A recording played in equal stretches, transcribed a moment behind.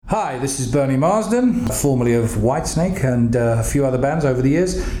Hi, this is Bernie Marsden, formerly of Whitesnake and a few other bands over the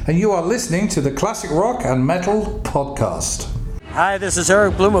years, and you are listening to the Classic Rock and Metal Podcast. Hi, this is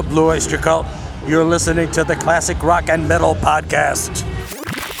Eric Bloom of Blue Oyster Cult. You're listening to the Classic Rock and Metal Podcast.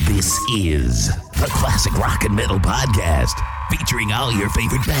 This is the Classic Rock and Metal Podcast, featuring all your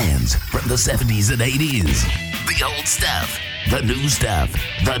favorite bands from the 70s and 80s. The old stuff, the new stuff,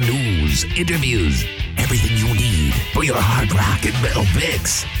 the news, interviews, everything you need for your hard rock and metal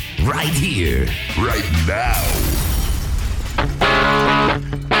fix. Right here, right now.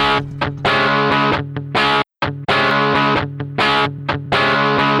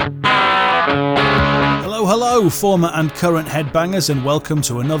 Hello, former and current headbangers, and welcome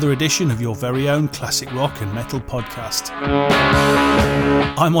to another edition of your very own Classic Rock and Metal Podcast.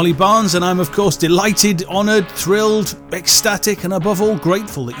 I'm Ollie Barnes, and I'm of course delighted, honoured, thrilled, ecstatic, and above all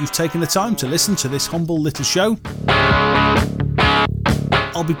grateful that you've taken the time to listen to this humble little show.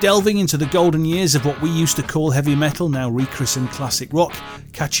 I'll be delving into the golden years of what we used to call heavy metal, now rechristened classic rock,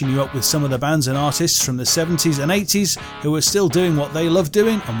 catching you up with some of the bands and artists from the 70s and 80s who are still doing what they love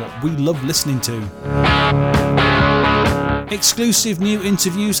doing and what we love listening to. Exclusive new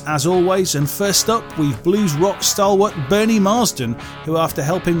interviews as always, and first up we've blues rock stalwart Bernie Marsden, who after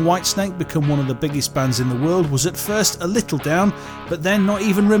helping Whitesnake become one of the biggest bands in the world was at first a little down, but then not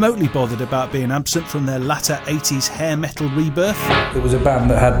even remotely bothered about being absent from their latter 80s hair metal rebirth. It was a band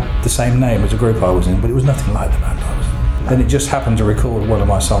that had the same name as a group I was in, but it was nothing like the band I was in. Then it just happened to record one of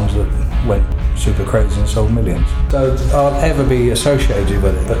my songs that went super crazy and sold millions. So I'll ever be associated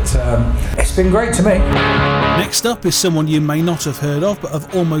with it, but it's been great to me. Next up is someone you may not have heard of, but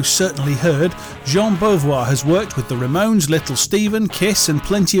have almost certainly heard. Jean Beauvoir has worked with the Ramones, Little Steven, Kiss and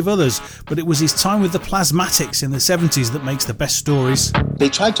plenty of others, but it was his time with the Plasmatics in the 70s that makes the best stories. They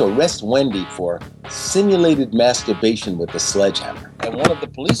tried to arrest Wendy for simulated masturbation with a sledgehammer, and one of the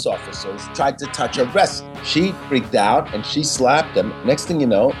police officers tried to touch her breast. She freaked out and she slapped him. Next thing you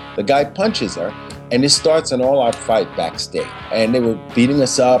know, the guy punches her, and it starts an all-out fight backstage. And they were beating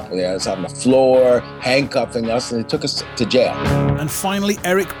us up, they had us on the floor, handcuffing us, and they took us to jail. And finally,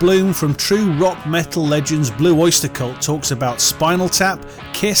 Eric Bloom from true rock metal legends Blue Oyster Cult talks about Spinal Tap,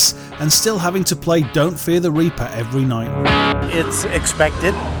 Kiss, and still having to play Don't Fear the Reaper every night. It's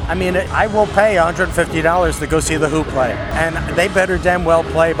expected. I mean, I will pay $150 to go see The Who play. And they better damn well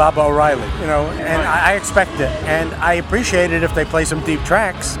play Bob O'Reilly, and I expect it. And I appreciate it if they play some deep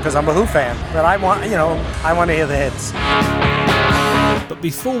tracks, because I'm a Who fan. But I want to hear the hits. But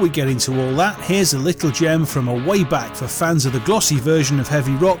before we get into all that, here's a little gem from a way back for fans of the glossy version of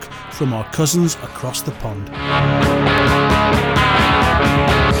heavy rock from our cousins across the pond.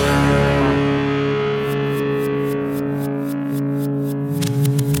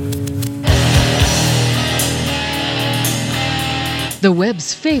 The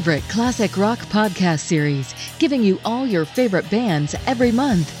web's favorite classic rock podcast series, giving you all your favorite bands every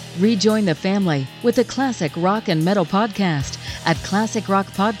month. Rejoin the family with the Classic Rock and Metal Podcast at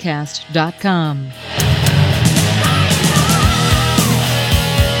classicrockpodcast.com.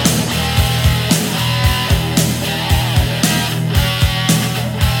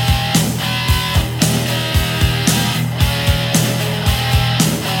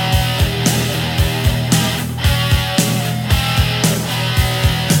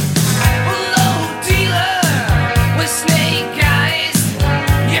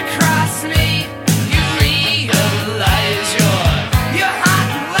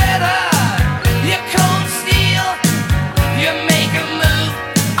 You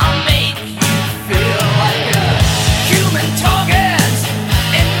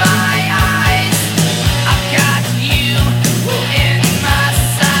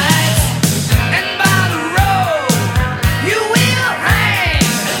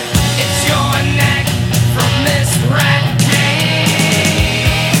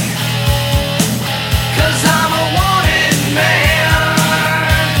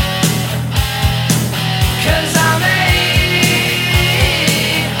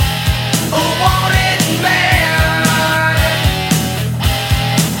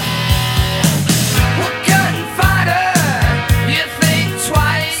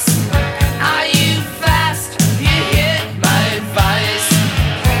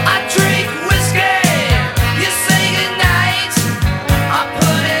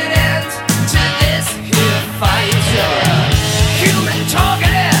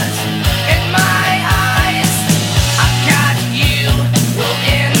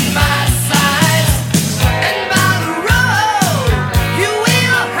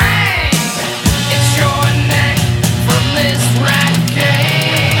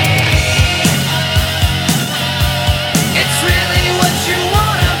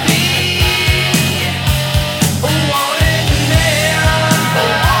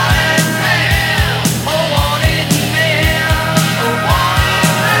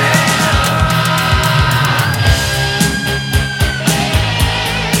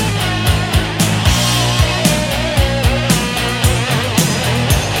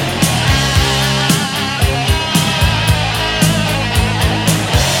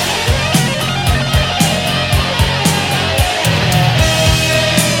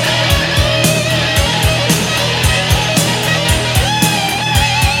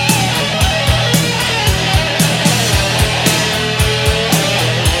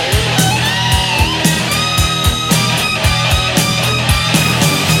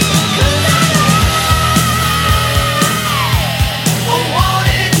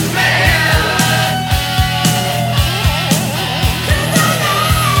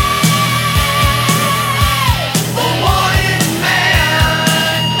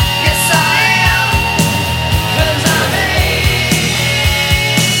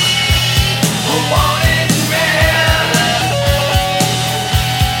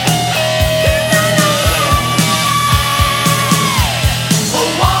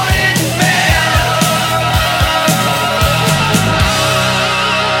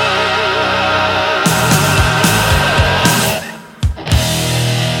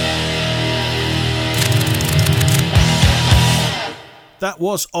that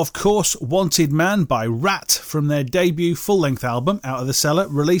was, of course, Wanted Man by Rat from their debut full-length album, Out of the Cellar,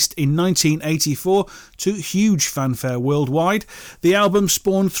 released in 1984 to huge fanfare worldwide. The album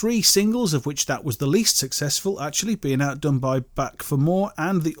spawned 3 singles, of which that was the least successful, actually, being outdone by Back for More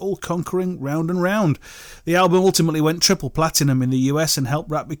and the all-conquering Round and Round. The album ultimately went triple platinum in the US and helped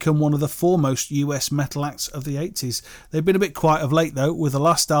Rat become one of the foremost US metal acts of the 80s. They've been a bit quiet of late, though, with the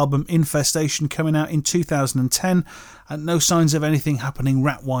last album, Infestation, coming out in 2010, and no signs of anything happening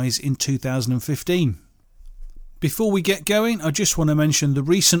Rat-wise in 2015. Before we get going, I just want to mention the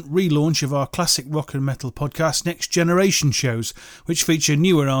recent relaunch of our classic rock and metal podcast, Next Generation shows, which feature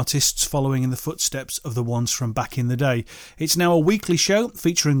newer artists following in the footsteps of the ones from back in the day. It's now a weekly show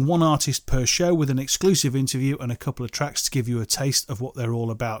featuring 1 artist per show with an exclusive interview and a couple of tracks to give you a taste of what they're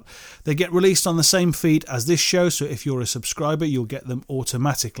all about. They get released on the same feed as this show, so if you're a subscriber, you'll get them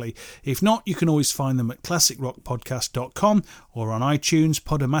automatically. If not, you can always find them at classicrockpodcast.com or on iTunes,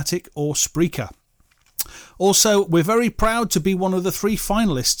 Podomatic or Spreaker. Also, we're very proud to be one of the 3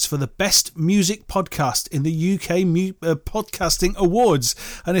 finalists for the Best Music Podcast in the UK Podcasting Awards.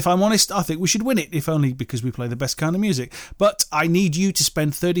 And if I'm honest, I think we should win it, if only because we play the best kind of music. But I need you to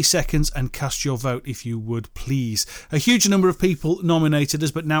spend 30 seconds and cast your vote, if you would, please. A huge number of people nominated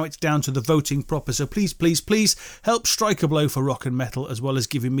us, but now it's down to the voting proper. So please, please, please help strike a blow for rock and metal, as well as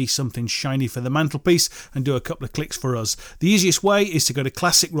giving me something shiny for the mantelpiece, and do a couple of clicks for us. The easiest way is to go to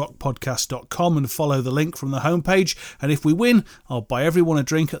classicrockpodcast.com and follow the link from the homepage, and if we win, I'll buy everyone a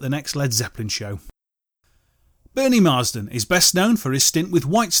drink at the next Led Zeppelin show. Bernie Marsden is best known for his stint with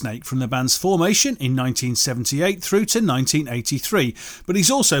Whitesnake from the band's formation in 1978 through to 1983, but he's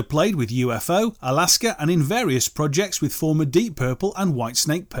also played with UFO, Alaska, and in various projects with former Deep Purple and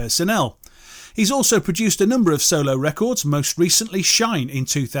Whitesnake personnel. He's also produced a number of solo records, most recently Shine in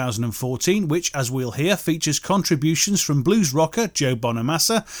 2014, which, as we'll hear, features contributions from blues rocker Joe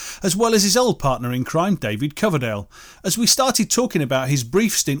Bonamassa, as well as his old partner in crime, David Coverdale. As we started talking about his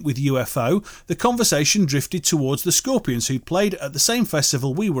brief stint with UFO, the conversation drifted towards the Scorpions, who'd played at the same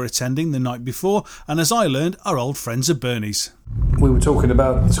festival we were attending the night before, and as I learned, are old friends of Bernie's. We were talking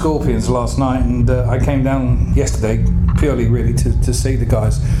about the Scorpions last night, and I came down yesterday purely really to see the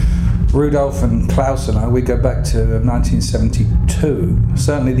guys. Rudolph and Klaus and I, we go back to 1972,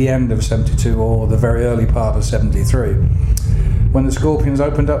 certainly the end of 72 or the very early part of 73, when the Scorpions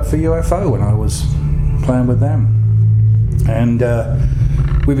opened up for UFO when I was playing with them. And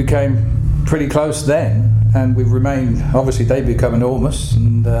we became pretty close then, and we've remained, obviously they become enormous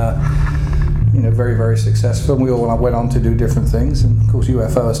and very, very successful. And we all went on to do different things, and of course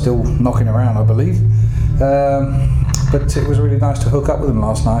UFO are still knocking around, I believe. But it was really nice to hook up with him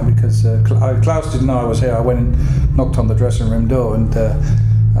last night because Klaus didn't know I was here. I went and knocked on the dressing room door, and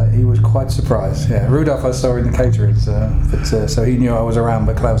he was quite surprised. Yeah, Rudolph I saw in the catering, so he knew I was around,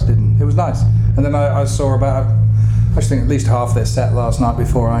 but Klaus didn't. It was nice. And then I saw about, I think, at least half their set last night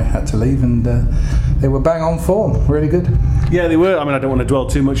before I had to leave, and they were bang on form, really good. Yeah, they were. I mean, I don't want to dwell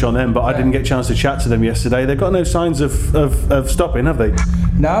too much on them, but I didn't get a chance to chat to them yesterday. They've got no signs of stopping, have they?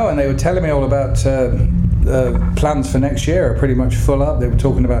 No, and they were telling me all about plans for next year are pretty much full up. They were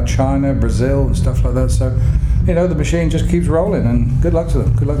talking about China, Brazil, and stuff like that. So, the machine just keeps rolling, and good luck to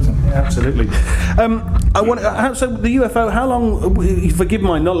them. Good luck to them. Yeah, absolutely. So the UFO, how long? Forgive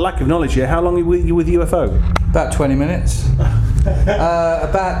my lack of knowledge here. How long were you with UFO? About 20 minutes.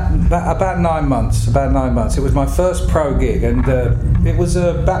 About 9 months. About 9 months. It was my first pro gig, and it was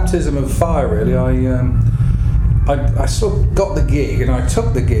a baptism of fire. Really, I sort of got the gig, and I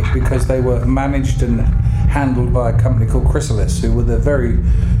took the gig because they were managed and handled by a company called Chrysalis, who were the very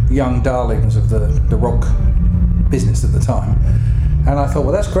young darlings of the rock business at the time. And I thought,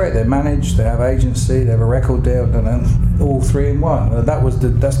 well, that's great. They're managed, they have agency, they have a record deal, and all 3 in one.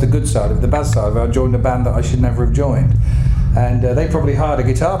 That's the good side of it. The bad side of it, I joined a band that I should never have joined. And they probably hired a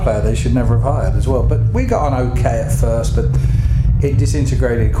guitar player they should never have hired as well. But we got on okay at first, but it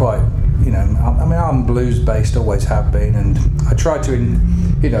disintegrated quite, I'm blues-based, always have been, and I tried to,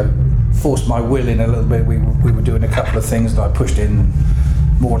 force my will in a little bit. We were doing a couple of things that I pushed in and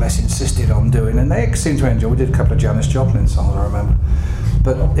more or less insisted on doing, and they seemed to enjoy. We did a couple of Janis Joplin songs, I remember.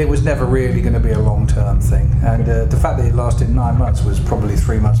 But it was never really going to be a long-term thing. And the fact that it lasted 9 months was probably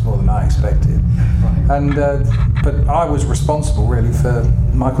 3 months more than I expected. Right. And but I was responsible, really, for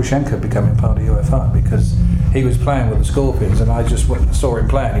Michael Schenker becoming part of UFO, because he was playing with the Scorpions, and I just saw him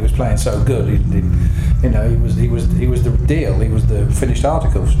playing. He was playing so good. He was the deal. He was the finished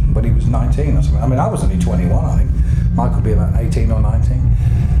article when he was 19 or something. I mean, I was only 21, I think. Michael would be about 18 or 19.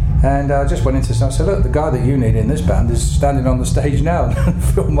 And I just went into this and I said, look, the guy that you need in this band is standing on the stage now. And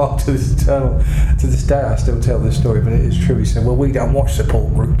Phil Mark, to this day, I still tell this story, but it is true. He said, well, we don't watch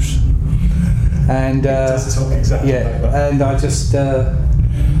support groups. And exactly and I just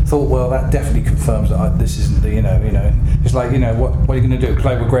thought, well, that definitely confirms that this isn't the, it's like, what are you going to do?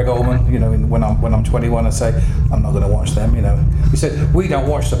 Play with Greg Allman? When I'm 21, I say I'm not going to watch them. He said, we don't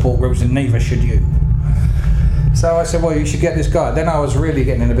watch support groups, and neither should you. So I said, well, you should get this guy. Then I was really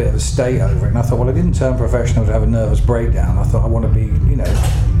getting in a bit of a state over it, and I thought, well, I didn't turn professional to have a nervous breakdown. I thought I want to be,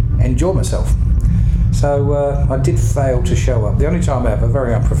 enjoy myself. So I did fail to show up. The only time ever,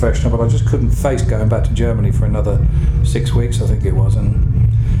 very unprofessional, but I just couldn't face going back to Germany for another 6 weeks, I think it was. And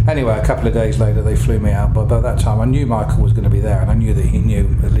anyway, a couple of days later, they flew me out. But by that time, I knew Michael was going to be there, and I knew that he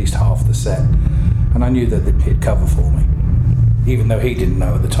knew at least half the set. And I knew that he'd cover for me. Even though he didn't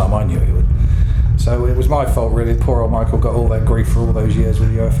know at the time, I knew he would. So it was my fault, really. Poor old Michael got all that grief for all those years with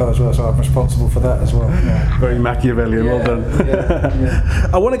UFO as well, so I'm responsible for that as well. Yeah. Very Machiavellian, well done.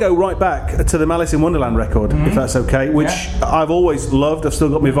 Yeah. I want to go right back to the Malice in Wonderland record, if that's okay, which I've always loved. I've still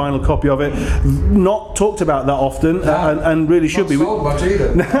got my vinyl copy of it. Not talked about that often, and really should be. Not sold much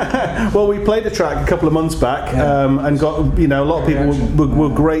either. Well, we played a track a couple of months back, and got a lot of people were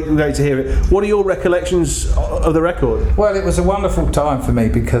great to hear it. What are your recollections of the record? Well, it was a wonderful time for me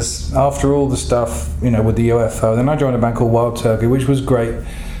because after all the stuff, with the UFO, then I joined a band called Wild Turkey, which was great,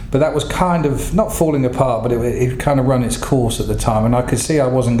 but that was kind of not falling apart, but it kind of run its course at the time, and I could see I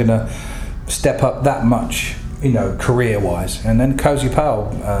wasn't going to step up that much, career-wise. And then Cozy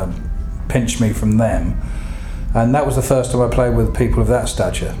Powell pinched me from them, and that was the first time I played with people of that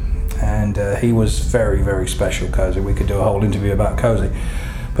stature, and he was very, very special, Cozy. We could do a whole interview about Cozy,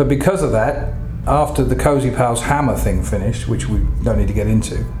 but because of that, after the Cozy Powell's Hammer thing finished, which we don't need to get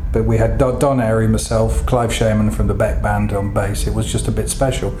into, but we had Don Airy, myself, Clive Shaman from the Beck Band on bass. It was just a bit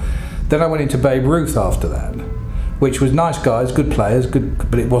special. Then I went into Babe Ruth after that, which was nice guys, good players,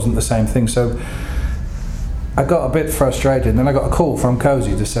 but it wasn't the same thing. So I got a bit frustrated, and then I got a call from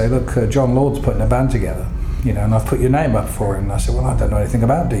Cozy to say, look, John Lord's putting a band together, and I've put your name up for him. And I said, well, I don't know anything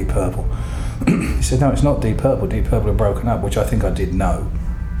about Deep Purple. He said, no, it's not Deep Purple. Deep Purple are broken up, which I think I did know.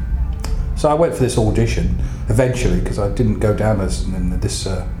 So I went for this audition eventually, because I didn't go down as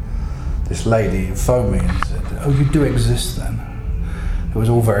this lady phoned me and said, "Oh, you do exist then?" It was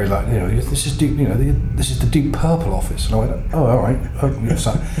all very like, this is deep, this is the Deep Purple office. And I went, "Oh, all right."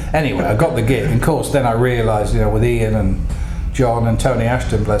 So anyway, I got the gig. And of course, then I realised, with Ian and John and Tony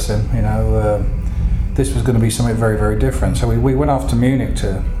Ashton, bless him, this was going to be something very, very different. So we went off to Munich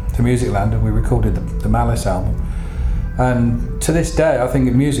to Musicland, and we recorded the Malice album. And to this day, I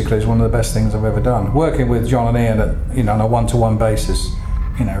think musically is one of the best things I've ever done. Working with John and Ian on a one-to-one basis,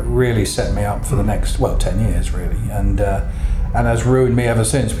 really set me up for the next 10 years really, and has ruined me ever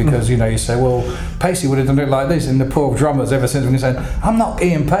since, because you say, well, Pacey would have done it like this, and the poor drummers ever since when he said, I'm not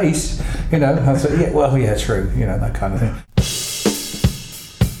Ian Pace, I said, yeah, true, that kind of thing.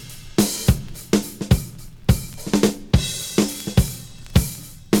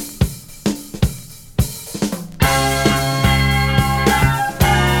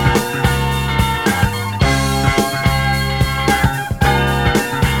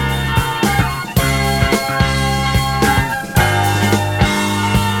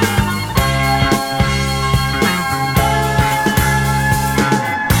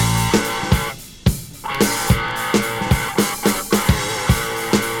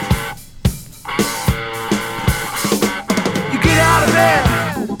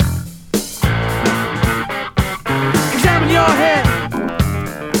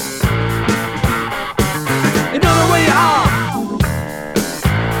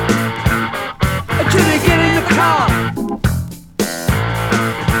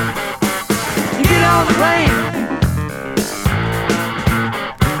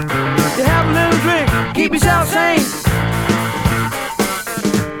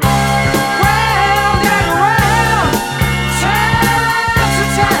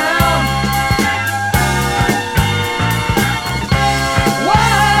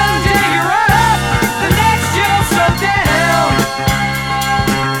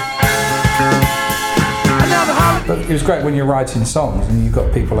 It was great when you're writing songs and you've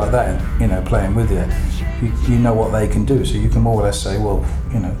got people like that, playing with you. You know what they can do, so you can more or less say, well,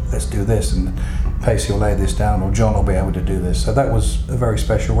 let's do this, and Pacey will lay this down, or John will be able to do this. So that was a very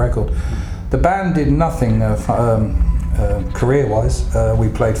special record. The band did nothing career-wise. We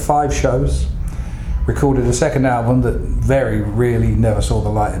played 5 shows, recorded a second album that very really never saw the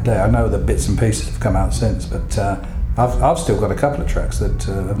light of day. I know that bits and pieces have come out since, but I've still got a couple of tracks that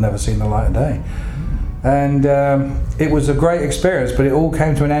have never seen the light of day. And it was a great experience, but it all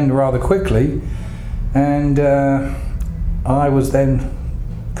came to an end rather quickly. And I was then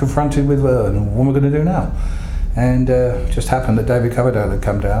confronted with, what am I going to do now? And just happened that David Coverdale had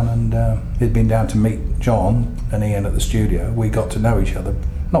come down, and he'd been down to meet John and Ian at the studio. We got to know each other,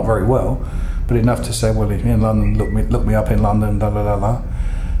 not very well, but enough to say, well, in London, look me up in London, da da da da.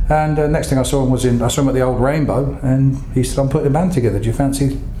 And next thing I saw him I saw him at the Old Rainbow, and he said, I'm putting a band together, do you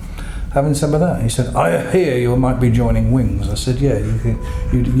fancy having some of that? He said, I hear you might be joining Wings. I said, yeah,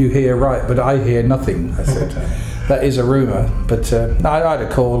 you hear right, but I hear nothing. I said, that is a rumour. But I had a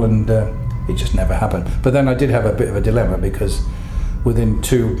call, and it just never happened. But then I did have a bit of a dilemma, because within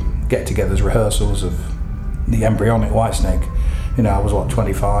 2 get-togethers, rehearsals of the embryonic Whitesnake, I was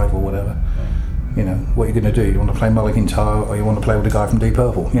 25 or whatever. What are you going to do? You want to play Mulligan Tile, or you want to play with the guy from Deep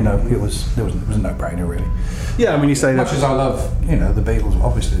Purple? It was a no-brainer, really. Yeah, I mean, you say that. As much as I love, the Beatles,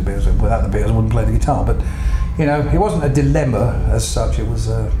 obviously the Beatles, without the Beatles I wouldn't play the guitar, but, it wasn't a dilemma as such. It was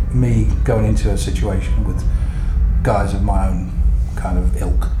me going into a situation with guys of my own kind of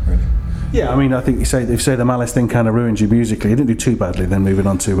ilk, really. Yeah, I mean, I think you say the Malice thing kind of ruined you musically. It didn't do too badly then, moving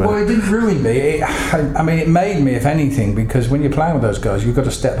on to... Well, it didn't ruin me. It made me, if anything, because when you're playing with those guys, you've got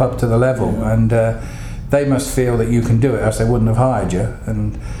to step up to the level, and they must feel that you can do it, else they wouldn't have hired you.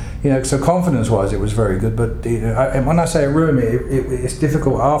 And, so confidence-wise, it was very good. But when I say it ruined me, it's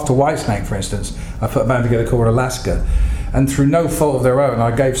difficult. After Whitesnake, for instance, I put a band together called Alaska, and through no fault of their own,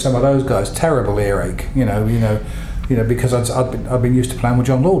 I gave some of those guys terrible earache, because I'd been used to playing with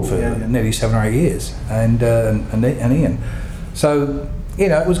John Lord for nearly 7 or 8 years, and Ian. So,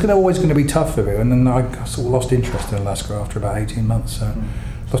 it was always going to be tough for me, and then I sort of lost interest in Alaska after about 18 months, so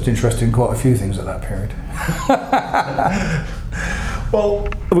lost interest in quite a few things at that period. Well,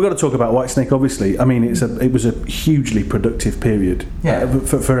 we've got to talk about Whitesnake, obviously. I mean, it was a hugely productive period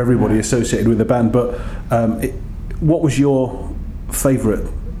for everybody associated with the band, but what was your favourite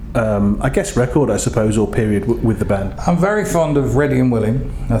I guess record, I suppose, or period with the band? I'm very fond of Ready and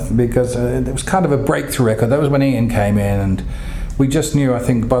Willing, because it was kind of a breakthrough record. That was when Ian came in, and we just knew, I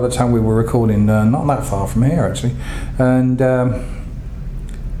think, by the time we were recording, not that far from here, actually, and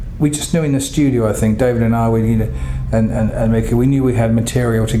we just knew in the studio, I think, David and I, and Mickey, we knew we had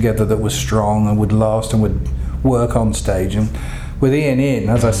material together that was strong and would last and would work on stage. And with Ian in,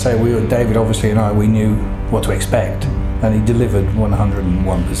 as I say, David, obviously, and I, we knew what to expect. And he delivered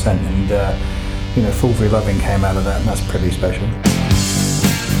 101%, and Fall For Your Lovin' came out of that, and that's pretty special.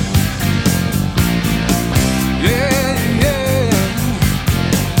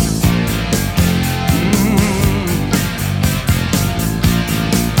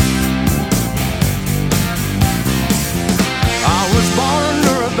 I was born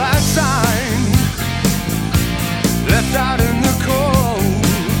under a bad sign, left out in the cold.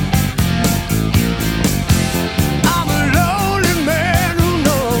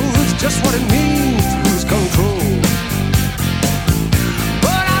 Just what it means to lose control.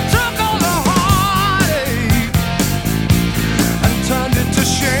 But I took all the heartache and turned it to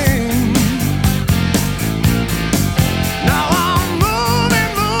shame. Now I'm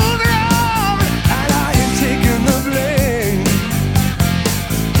moving on, and I ain't taking the blame.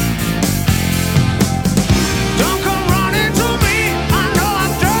 Don't come running to me, I know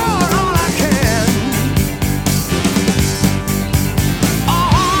I've done all I can.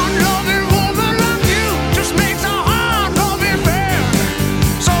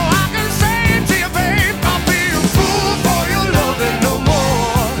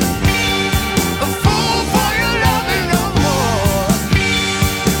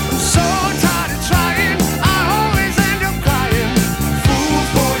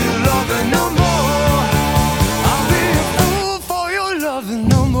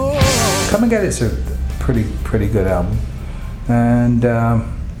 Come and Get It's a pretty good album, and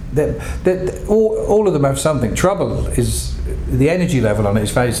all of them have something. Trouble is the energy level on it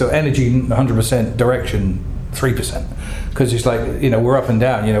is very, so energy 100%, direction 3%, because it's like, we're up and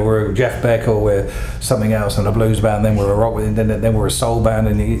down. We're Jeff Beck, or we're something else, and a blues band, then we're a rock, and then we're a soul band,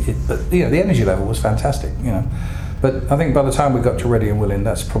 but the energy level was fantastic. But I think by the time we got to Ready and Willing,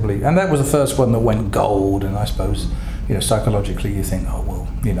 that's probably, and that was the first one that went gold, and I suppose, psychologically you think, oh well,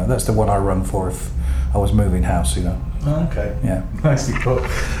 that's the one I run for if I was moving house, Okay. Yeah. Nicely put.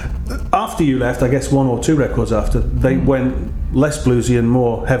 After you left, I guess 1 or 2 records after, they went less bluesy and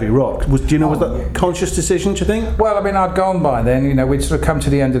more heavy rock. Was that a conscious decision, do you think? Well, I mean, I'd gone by then. We'd sort of come to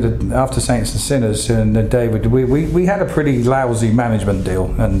the end of after Saints and Sinners, and David, we had a pretty lousy management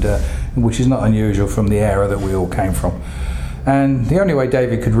deal, and which is not unusual from the era that we all came from. And the only way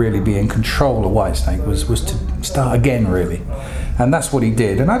David could really be in control of Whitesnake was to start again, really. And that's what he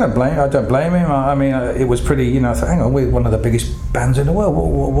did. And I don't blame him. I mean, it was pretty, I thought, hang on, we're one of the biggest bands in the world.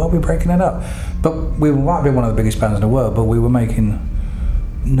 Why are we breaking it up? But we might be one of the biggest bands in the world, but we were making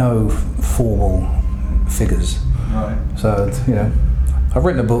no formal figures. Right. So, I've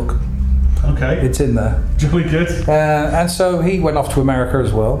written a book. Okay. It's in there. Jolly good. And so he went off to America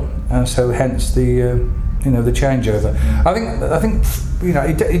as well. And so hence the changeover. I think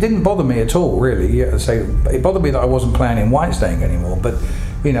it didn't bother me at all, really. It bothered me that I wasn't playing in Whitesnake anymore, but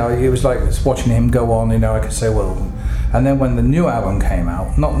it was like watching him go on. I could say, well, and then when the new album came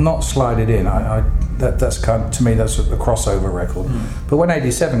out, not Slide It In, that's kind of, to me, that's a crossover record. But when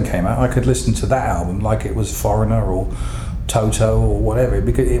 87 came out, I could listen to that album like it was Foreigner or Toto or whatever,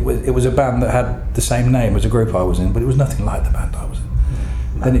 because it was a band that had the same name as a group I was in, but it was nothing like the band I was in.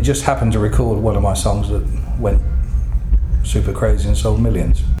 And it just happened to record one of my songs that went super crazy and sold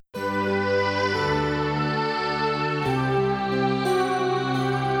millions.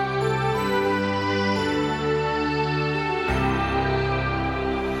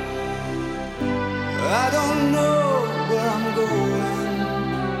 I don't know where I'm going,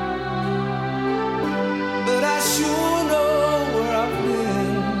 but I sure know where I've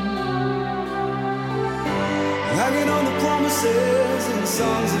been. Hanging on the promises and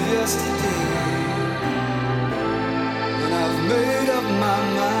songs of yesterday, and I've made up my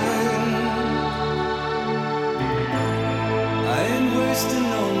mind. I ain't wasting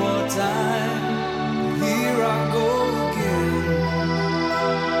no more time. Here I go again.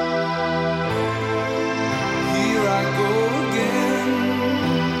 Here I go again.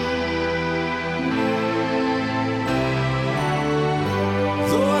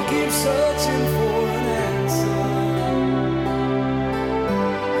 Though I keep searching for an answer,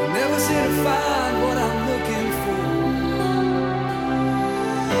 I never seem to find what I'm looking for.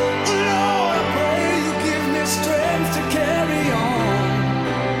 Lord, I pray you give me strength to carry on,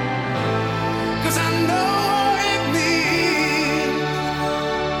 'cause I know what it means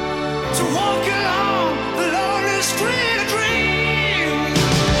to walk along the lonely street of dreams.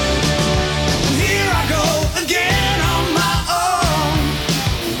 Here I go again on my own,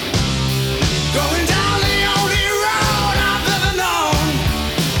 going down the only road I've ever known.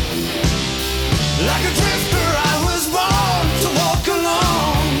 Like a drifter I was born to walk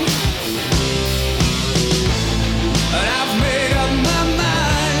alone, and I've made up my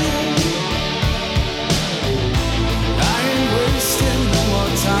mind. I ain't wasting no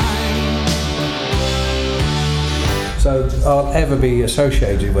more time. So I'll ever be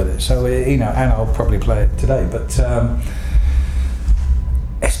associated with it. So and I'll probably play it today. But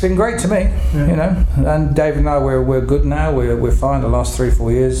it's been great to me, And David and I, we're good now. We're fine. The last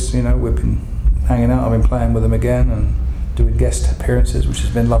 3-4 years, we've been hanging out. I've been playing with them again and doing guest appearances, which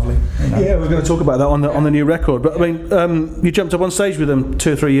has been lovely. Yeah, we're going to talk about that on the new record. But I mean, you jumped up on stage with them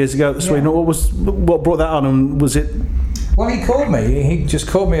 2 or 3 years ago at Sweden. What brought that on? And was it? Well, he called me. He just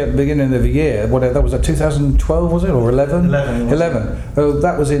called me at the beginning of the year. That was 2012, was it, or 11? 11. Oh,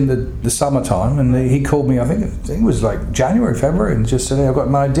 that was in the summertime, and he called me. I think it was like January, February, and just said, "Hey, I've got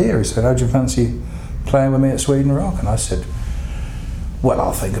an idea." He said, "How'd you fancy playing with me at Sweden Rock?" And I said, "Well,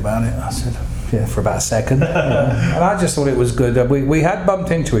 I'll think about it." I said, "Yeah," for about a second, and I just thought it was good. We had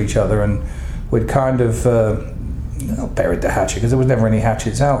bumped into each other, and we'd kind of buried the hatchet, because there was never any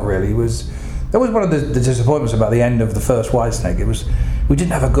hatchets out, really. That was one of the disappointments about the end of the first Whitesnake. It was, we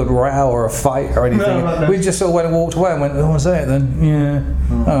didn't have a good row or a fight or anything. No. We just sort of went and walked away and went, "Oh, was that then? Yeah.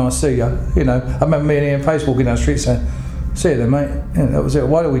 Oh, I'll see you." I remember me and Ian Pace walking down the street saying, "See you then, mate." That was it.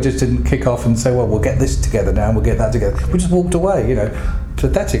 Why don't we just didn't kick off and say, "Well, we'll get this together now and we'll get that together." We just walked away,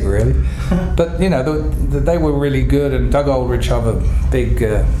 Pathetic, really. But, they were really good, and Doug Aldrich, I'm a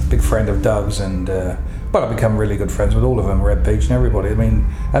big friend of Doug's, and I've become really good friends with all of them, Red Beach and everybody. I mean,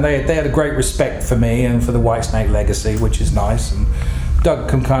 and they had a great respect for me and for the Whitesnake legacy, which is nice. And Doug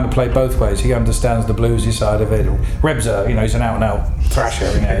can kind of play both ways. He understands the bluesy side of it. Reb's he's an out-and-out thrasher.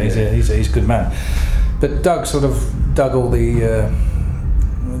 He's a good man. But Doug sort of dug all the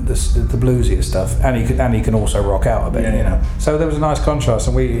bluesier stuff, and he can also rock out a bit, So there was a nice contrast,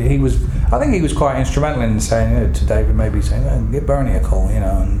 and I think he was quite instrumental in saying to David, maybe saying, "Give Bernie a call,"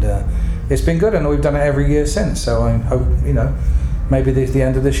 and it's been good, and we've done it every year since. So I hope, maybe the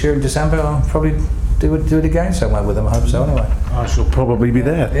end of this year in December, I'll probably do it again somewhere with them. I hope so. Anyway, I shall probably be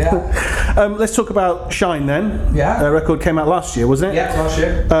there. Yeah. Let's talk about Shine then. Yeah. The record came out last year, wasn't it? Yeah, last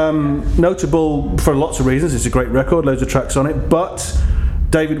year. Notable for lots of reasons. It's a great record, loads of tracks on it, but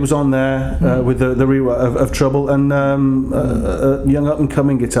David was on there with the rewrite of Trouble, and a young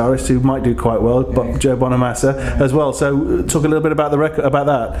up-and-coming guitarist who might do quite well, Joe Bonamassa, as well. So talk a little bit about the record, about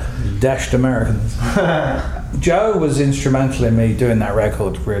that. Dashed Americans. Joe was instrumental in me doing that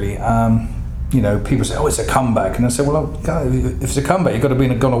record, really. People say, it's a comeback. And I said, well, if it's a comeback, you've got to be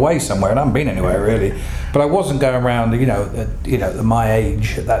gone away somewhere. And I haven't been anywhere, really. But I wasn't going around, at my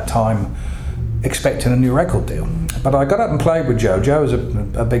age at that time, expecting a new record deal. But I got up and played with Joe. Joe was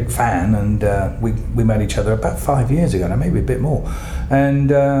a big fan, and we met each other about 5 years ago now, maybe a bit more.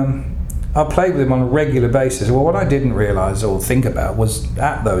 And I played with him on a regular basis. Well, what I didn't realise or think about was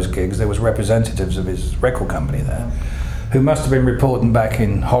at those gigs there was representatives of his record company there who must have been reporting back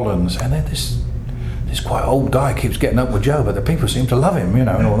in Holland, and then this quite old guy keeps getting up with Joe, but the people seem to love him, and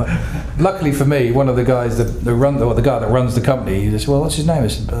all that. Luckily for me, one of the guys the guy that runs the company, he said, well, what's his name? I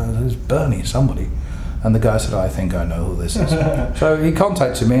said, it's Bernie, somebody. And the guy said, I think I know who this is. So he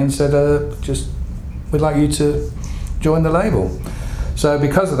contacted me and said, we'd like you to join the label. So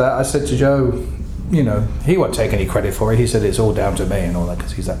because of that, I said to Joe, he won't take any credit for it. He said, it's all down to me and all that,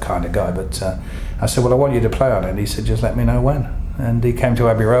 because he's that kind of guy. But I said, well, I want you to play on it. And he said, just let me know when. And he came to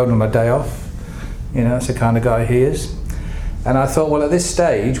Abbey Road on a day off. That's the kind of guy he is. And I thought, well, at this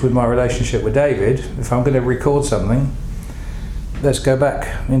stage, with my relationship with David, if I'm going to record something, let's go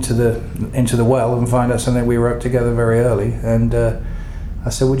back into the well and find out something we wrote together very early. And I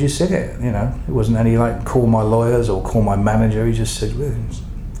said, would you sing it? It wasn't any call my lawyers or call my manager. He just said, well,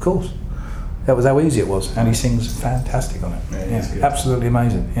 of course. That was how easy it was. And he sings fantastic on it. Yeah, absolutely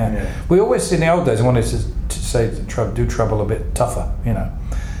amazing. Yeah. We always, in the old days, I wanted to say, do Trouble a bit tougher,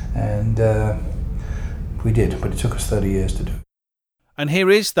 And we did, but it took us 30 years to do. And here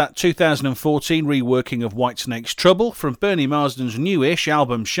is that 2014 reworking of Whitesnake's Trouble from Bernie Marsden's newish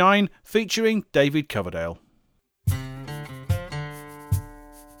album Shine, featuring David Coverdale.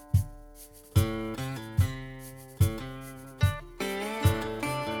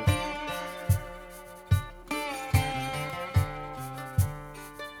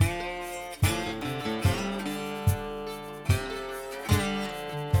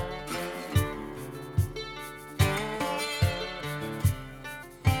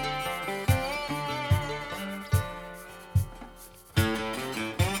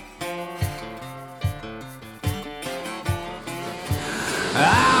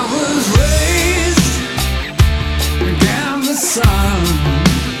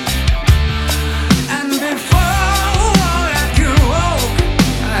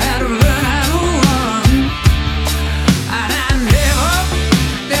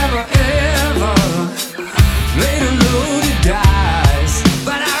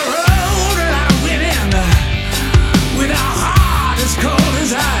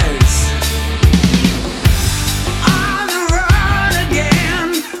 On the road again.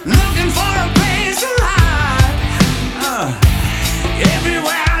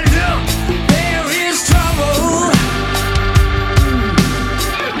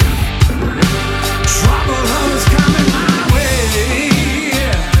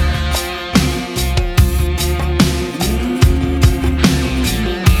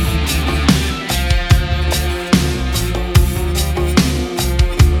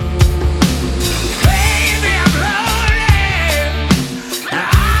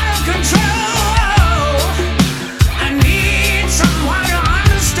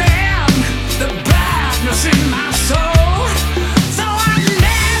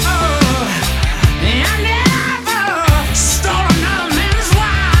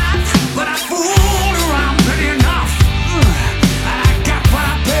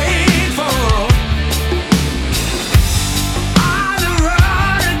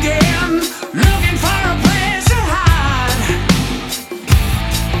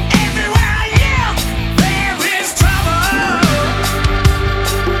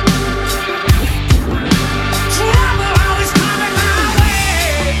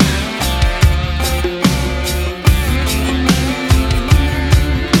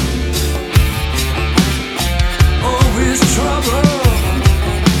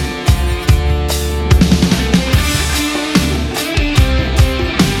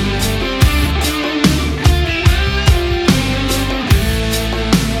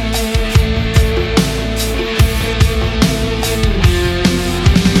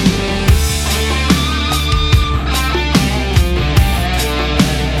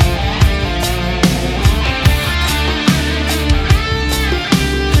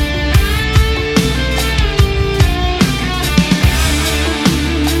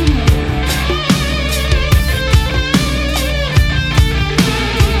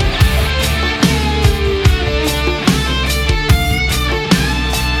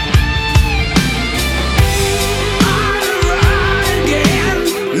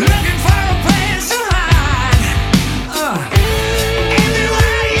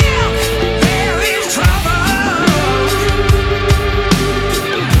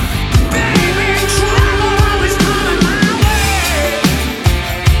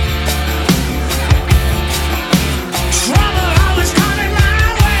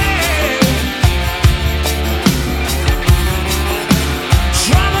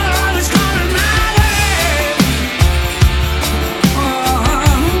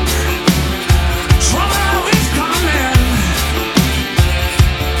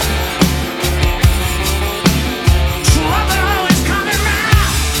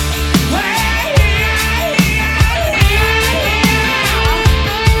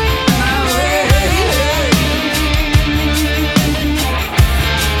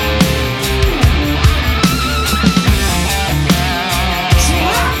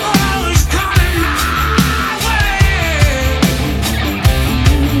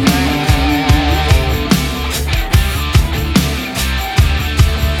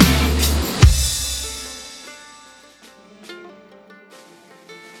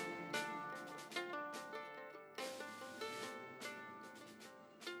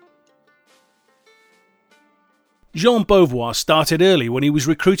 Jean Beauvoir started early when he was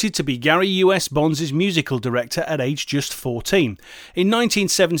recruited to be Gary U.S. Bonds' musical director at age just 14. In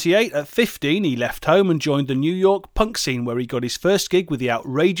 1978, at 15, he left home and joined the New York punk scene, where he got his first gig with the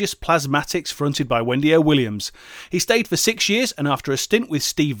outrageous Plasmatics fronted by Wendy O. Williams. He stayed for 6 years, and after a stint with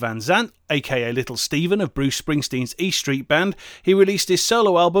Steve Van Zandt, aka Little Steven of Bruce Springsteen's E Street Band, he released his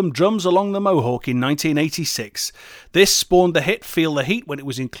solo album Drums Along the Mohawk in 1986. This spawned the hit Feel the Heat when it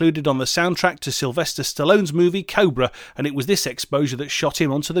was included on the soundtrack to Sylvester Stallone's movie Cobra, and it was this exposure that shot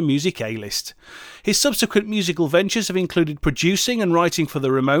him onto the music A-list. His subsequent musical ventures have included producing and writing for the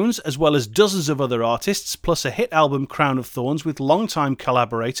Ramones, as well as dozens of other artists, plus a hit album Crown of Thorns with longtime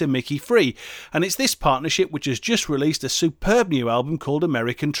collaborator Mickey Free, and it's this partnership which has just released a superb new album called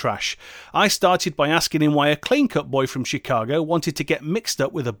American Trash. I started by asking him why a clean-cut boy from Chicago wanted to get mixed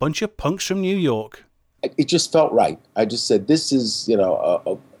up with a bunch of punks from New York. It just felt right. I just said, this is,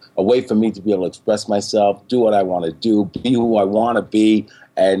 a way for me to be able to express myself, do what I want to do, be who I want to be,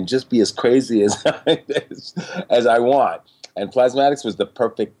 and just be as crazy as as I want. And Plasmatics was the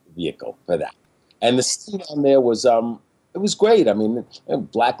perfect vehicle for that. And the scene on there was, it was great. I mean,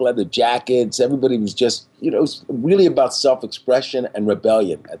 black leather jackets, everybody was just, it was really about self-expression and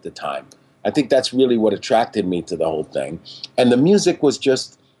rebellion at the time. I think that's really what attracted me to the whole thing. And the music was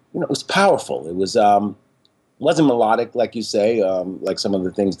just, it was powerful. It was, wasn't melodic, like you say, like some of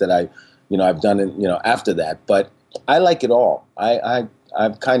the things that I've done, after that. But I like it all. I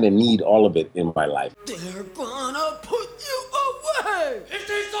kind of need all of it in my life. They're gonna put you away. It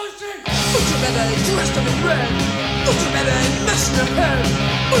is so sick. Put your baby dressed up in red. Put your baby messing your head.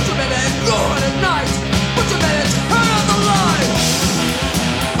 Put your baby go on at night. Put your baby turn on the light.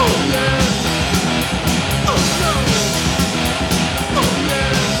 Oh yeah. Oh no. Oh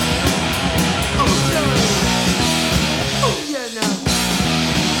yeah. Oh no. Oh yeah now.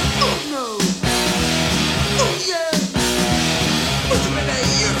 Oh no. Oh yeah. Put your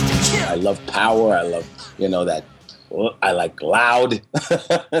baby used to kill. I love power. I love, that. I like loud,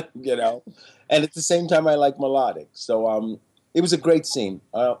 and at the same time I like melodic. So it was a great scene.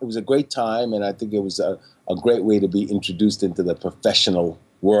 It was a great time, and I think it was a great way to be introduced into the professional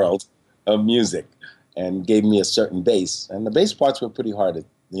world of music, and gave me a certain bass. And the bass parts were pretty hard,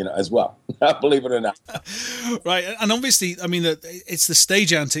 as well, believe it or not. Right, and obviously, I mean, it's the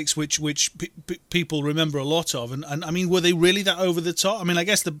stage antics which people remember a lot of, and I mean, were they really that over the top? I mean, I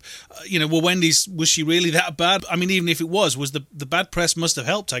guess was she really that bad? I mean, even if it was the bad press must have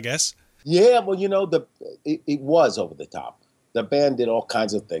helped, I guess. Yeah, well, it was over the top. The band did all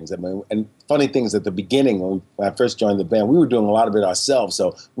kinds of things. I mean, and funny things at the beginning when I first joined the band, we were doing a lot of it ourselves.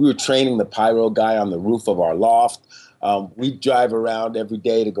 So we were training the pyro guy on the roof of our loft. We'd drive around every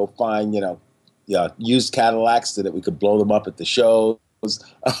day to go find, used Cadillacs so that we could blow them up at the shows.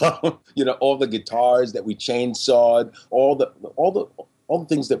 All the guitars that we chainsawed, all the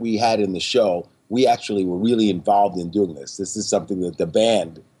things that we had in the show. We actually were really involved in doing this. This is something that the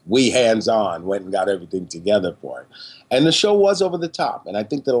band, we hands-on, went and got everything together for it. And the show was over the top. And I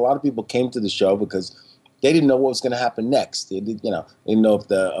think that a lot of people came to the show because they didn't know what was going to happen next. They didn't know if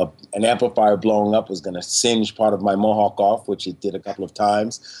an amplifier blowing up was going to singe part of my mohawk off, which it did a couple of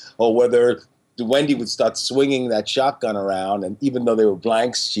times, or whether Wendy would start swinging that shotgun around, and even though they were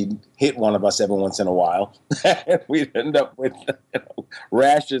blanks, she'd hit one of us every once in a while. We'd end up with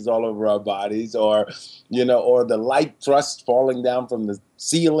rashes all over our bodies, or the light thrust falling down from the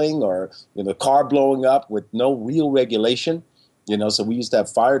ceiling, or the car blowing up with no real regulation. So we used to have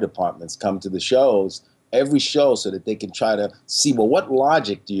fire departments come to the shows, every show, so that they can try to see, well, what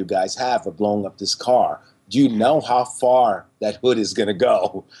logic do you guys have for blowing up this car? Do you know how far that hood is going to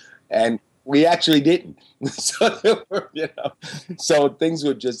go? And we actually didn't. So things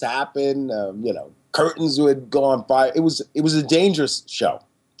would just happen. Curtains would go on fire. It was a dangerous show,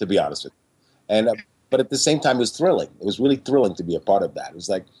 to be honest with you. And but at the same time, it was thrilling. It was really thrilling to be a part of that. It was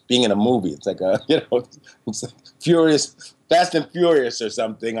like being in a movie. It's like it's like Fast and Furious or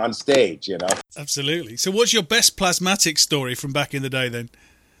something on stage. Absolutely. So, what's your best Plasmatic story from back in the day then?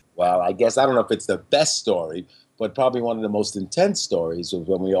 Well, I guess I don't know if it's the best story, but probably one of the most intense stories was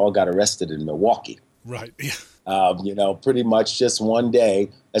when we all got arrested in Milwaukee. Right. Yeah. Pretty much just one day.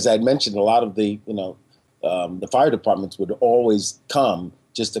 As I had mentioned, a lot of the fire departments would always come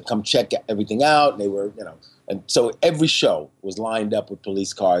just to come check everything out. And they were, and so every show was lined up with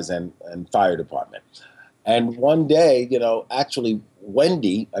police cars and fire department. And one day, actually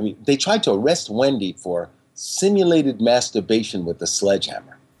Wendy, they tried to arrest Wendy for simulated masturbation with a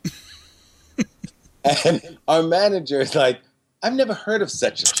sledgehammer. And our manager is like, I've never heard of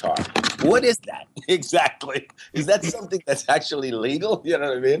such a charge. What is that exactly? Is that something that's actually legal? You know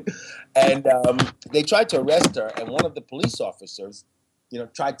what I mean? And they tried to arrest her, and one of the police officers,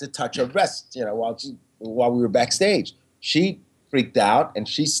 tried to touch her breast, while we were backstage. She freaked out, and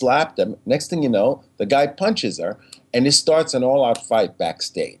she slapped him. Next thing you know, the guy punches her, and it starts an all-out fight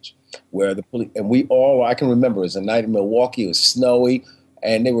backstage, where the police, and I can remember, it was a night in Milwaukee, it was snowy,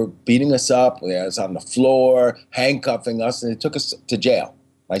 and they were beating us up. We was on the floor, handcuffing us, and they took us to jail.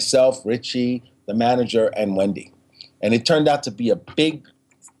 Myself, Richie, the manager, and Wendy. And it turned out to be a big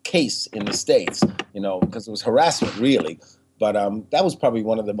case in the States, because it was harassment, really. But that was probably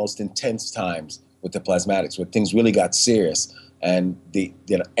one of the most intense times with the Plasmatics, where things really got serious, and the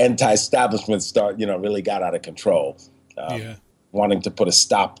anti-establishment really got out of control, wanting to put a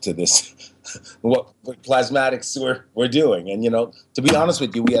stop to this. What Plasmatics were doing. And, to be honest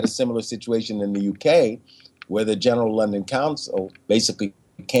with you, we had a similar situation in the UK where the General London Council basically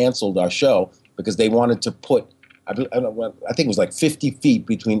canceled our show because they wanted to put, I think it was like 50 feet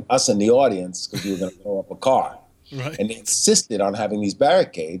between us and the audience because we were going to blow up a car. Right. And they insisted on having these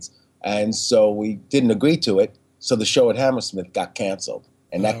barricades. And so we didn't agree to it. So the show at Hammersmith got canceled.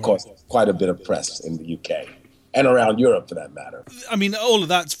 And that caused quite a bit of press in the UK. And around Europe, for that matter. I mean, all of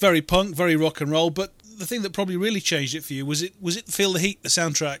that's very punk, very rock and roll. But the thing that probably really changed it for you was it Feel the Heat, the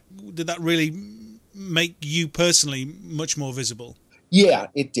soundtrack. Did that really make you personally much more visible? Yeah,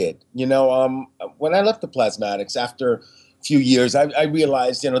 it did. When I left the Plasmatics after a few years, I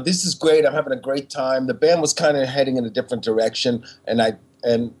realized, this is great. I'm having a great time. The band was kind of heading in a different direction, and I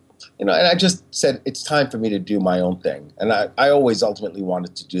just said it's time for me to do my own thing. And I always ultimately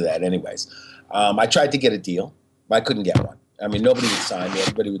wanted to do that, anyways. I tried to get a deal. I couldn't get one. I mean, nobody would sign me.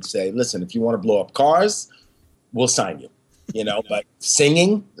 Everybody would say, listen, if you want to blow up cars, we'll sign you. But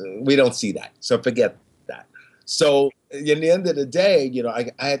singing, we don't see that. So forget that. So in the end of the day,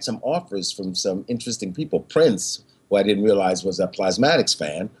 I had some offers from some interesting people. Prince, who I didn't realize was a Plasmatics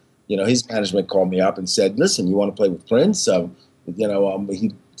fan, his management called me up and said, listen, you want to play with Prince?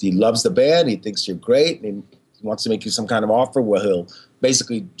 He loves the band. He thinks you're great. And he wants to make you some kind of offer where he'll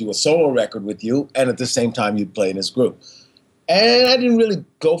basically do a solo record with you, and at the same time you'd play in his group. And I didn't really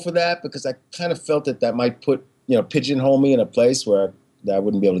go for that because I kind of felt that might put, pigeonhole me in a place where that I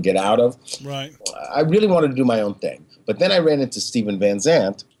wouldn't be able to get out of. Right. I really wanted to do my own thing. But then I ran into Steven Van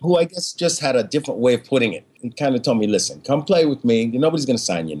Zandt, who I guess just had a different way of putting it. He kind of told me, listen, come play with me. Nobody's going to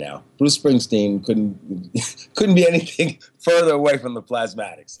sign you now. Bruce Springsteen couldn't be anything further away from the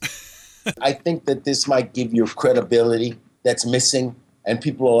Plasmatics. I think that this might give you credibility that's missing, and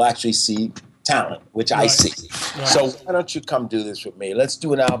people will actually see talent, which I see. Right. So why don't you come do this with me? Let's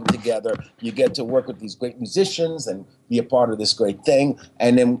do an album together. You get to work with these great musicians and be a part of this great thing.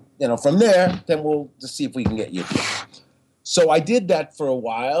 And then, from there, then we'll just see if we can get you a deal. So I did that for a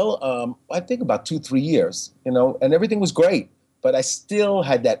while, I think about 2-3 years, and everything was great. But I still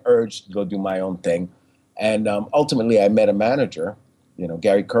had that urge to go do my own thing. And ultimately, I met a manager,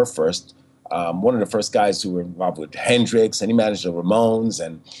 Gary Kurfürst, one of the first guys who were involved with Hendrix, and he managed the Ramones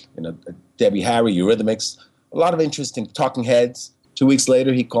and, Debbie Harry, Eurythmics, a lot of interesting Talking Heads. 2 weeks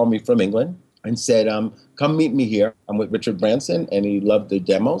later, he called me from England and said, come meet me here. I'm with Richard Branson, and he loved the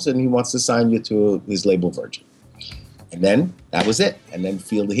demos, and he wants to sign you to his label Virgin. And then that was it. And then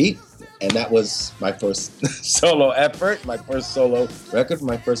Feel the Heat. And that was my first solo effort, my first solo record,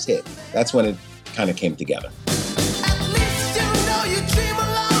 my first hit. That's when it kind of came together. At least you dream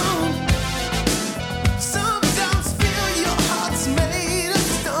alone. Sometimes feel your heart's made of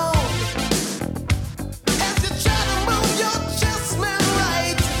stone. As you try to move your chest man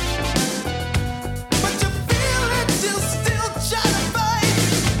right, but you feel it, you still try to fight.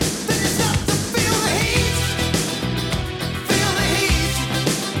 Then you start to feel the heat. Feel the heat.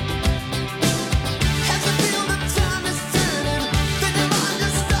 As you feel the time is turning, then your mind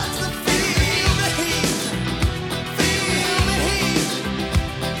just starts to feel the heat. Feel the heat.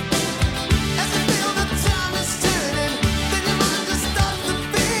 As you feel the time is turning, then your mind just starts to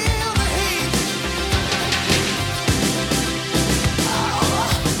feel the heat.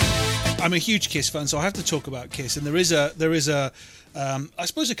 I'm a huge Kiss fan, so I have to talk about Kiss, and there is a I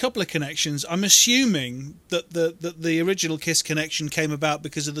suppose a couple of connections. I'm assuming that the original Kiss connection came about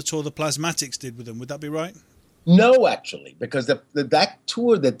because of the tour the Plasmatics did with them. Would that be right? No, actually, because that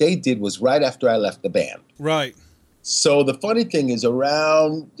tour that they did was right after I left the band. Right. So the funny thing is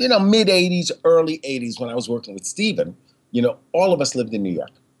around, mid-'80s, early 80s when I was working with Steven, all of us lived in New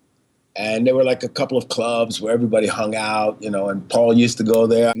York. And there were like a couple of clubs where everybody hung out, and Paul used to go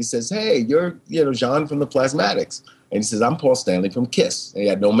there. He says, hey, you're, Jean from the Plasmatics. And he says, I'm Paul Stanley from Kiss. And he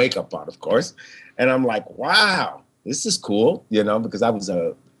had no makeup on, of course. And I'm like, wow, this is cool, because I was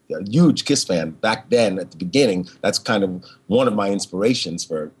a huge Kiss fan back then at the beginning. That's kind of one of my inspirations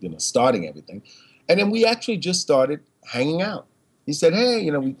for, starting everything. And then we actually just started hanging out. He said, hey,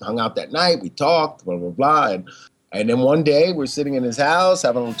 we hung out that night, we talked, blah, blah, blah. And then one day we're sitting in his house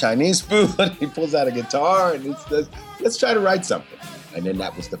having a little Chinese food. He pulls out a guitar and he says, let's try to write something. And then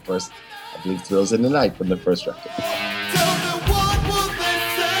that was the first, I believe, Thrills in the Night from the first record.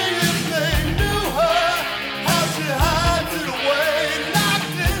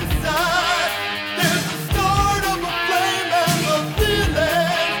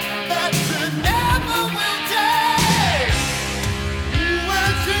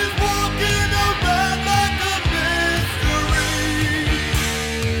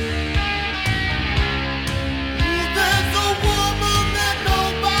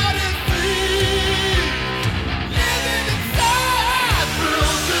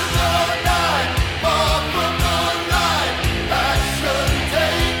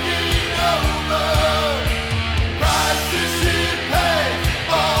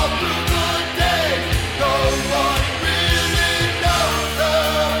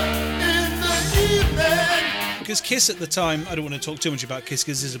 Because Kiss at the time, I don't want to talk too much about Kiss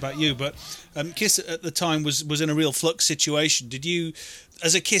because this is about you, but Kiss at the time was in a real flux situation. Did you,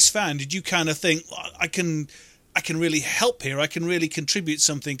 as a Kiss fan, did you kind of think, I can really help here, I can really contribute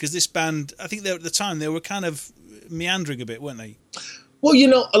something? Because this band, I think at the time, they were kind of meandering a bit, weren't they? Well,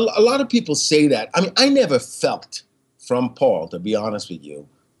 a lot of people say that. I mean, I never felt from Paul, to be honest with you,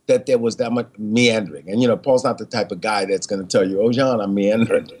 that there was that much meandering. And, Paul's not the type of guy that's going to tell you, oh, John, I'm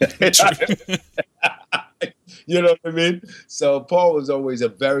meandering. You know what I mean? So Paul was always a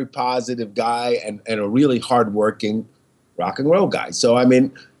very positive guy and a really hardworking rock and roll guy. So, I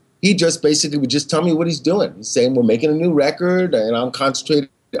mean, he just basically would just tell me what he's doing. He's saying, we're making a new record and I'm concentrated.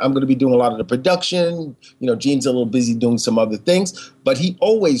 I'm going to be doing a lot of the production. Gene's a little busy doing some other things. But he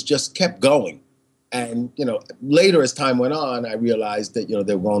always just kept going. And, later as time went on, I realized that,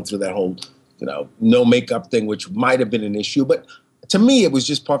 they were going through that whole, no makeup thing, which might have been an issue. But to me, it was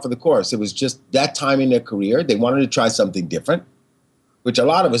just part of the course. It was just that time in their career. They wanted to try something different, which a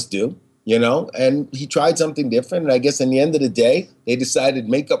lot of us do, and he tried something different. And I guess in the end of the day, they decided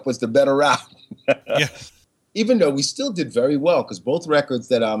makeup was the better route. Yeah. Even though we still did very well, because both records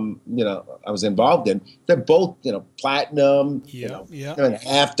that I was involved in, they're both, platinum, and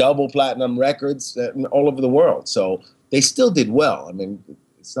half double platinum records all over the world. So they still did well. I mean,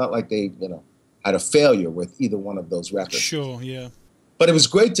 it's not like they, had a failure with either one of those records. Sure, yeah. But it was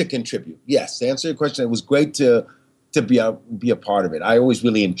great to contribute. Yes, to answer your question, it was great to be a part of it. I always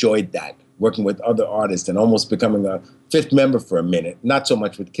really enjoyed that, working with other artists and almost becoming a fifth member for a minute. Not so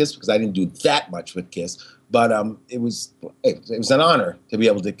much with Kiss, because I didn't do that much with Kiss. But it was an honor to be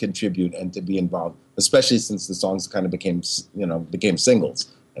able to contribute and to be involved, especially since the songs kind of became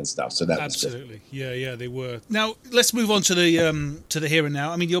singles and stuff. So that absolutely was good. Yeah, they were. Now let's move on to the here and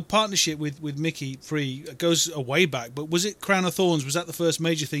now. I mean, your partnership with Mickey Free goes a way back, but was it Crown of Thorns? Was that the first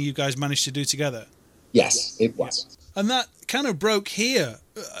major thing you guys managed to do together? Yes, it was. And that kind of broke here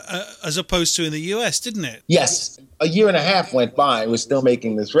as opposed to in the US, didn't it? Yes. A year and a half went by and we're still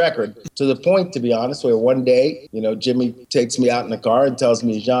making this record, to the point, to be honest, where one day, Jimmy takes me out in the car and tells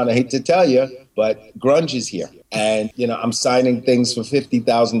me, Jean, I hate to tell you, but grunge is here. And, I'm signing things for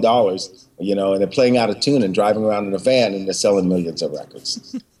 $50,000, and they're playing out of tune and driving around in a van and they're selling millions of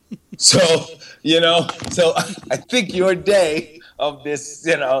records. So I think your day of this,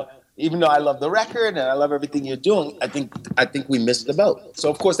 even though I love the record and I love everything you're doing, I think we missed the boat. So,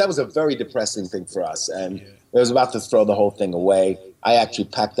 of course, that was a very depressing thing for us. And it was about to throw the whole thing away. I actually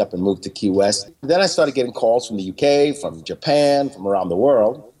packed up and moved to Key West. Then I started getting calls from the UK, from Japan, from around the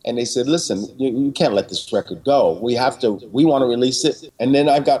world. And they said, listen, you can't let this record go. We want to release it. And then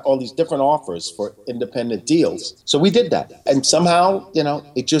I've got all these different offers for independent deals. So we did that. And somehow,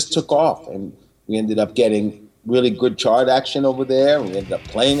 it just took off. And we ended up getting really good chart action over there. We ended up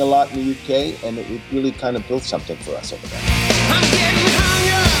playing a lot in the UK. And it really kind of built something for us over there. I'm getting hungry.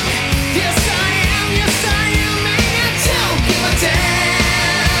 Yes, I am. Yes, I am. And I don't give a damn.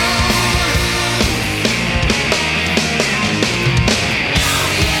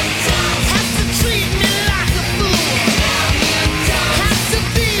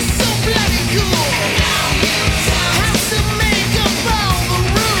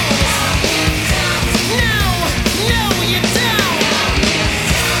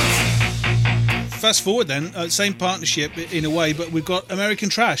 Fast forward then, same partnership in a way, but we've got American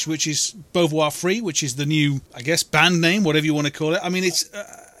Trash, which is Beauvoir Free, which is the new, I guess, band name, whatever you want to call it. I mean,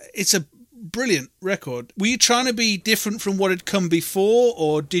 it's a brilliant record. Were you trying to be different from what had come before,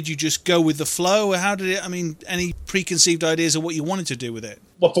 or did you just go with the flow? Or how did it, any preconceived ideas of what you wanted to do with it?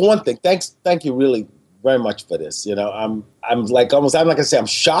 Well, for one thing, thank you really very much for this. I'm like almost, I'm not gonna say I'm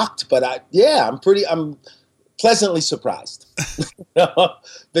shocked, but I'm pleasantly surprised.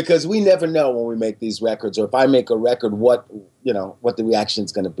 Because we never know when we make these records, or if I make a record, what the reaction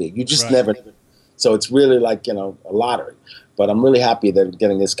is going to be. You just never know. So it's really like, a lottery. But I'm really happy that I'm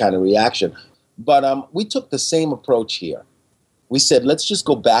getting this kind of reaction. But we took the same approach here. We said, let's just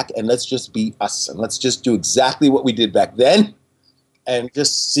go back and let's just be us. And let's just do exactly what we did back then and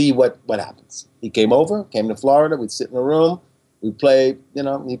just see what happens. He came to Florida. We'd sit in a room. We'd play,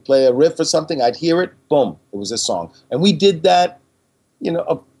 he'd play a riff or something. I'd hear it. Boom. It was a song. And we did that,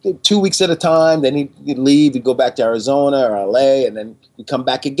 2 weeks at a time. Then he'd leave. He'd go back to Arizona or LA. And then we'd come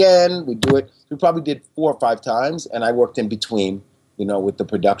back again. We'd do it. We probably did 4 or 5 times. And I worked in between, with the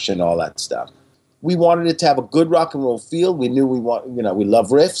production, all that stuff. We wanted it to have a good rock and roll feel. We knew we love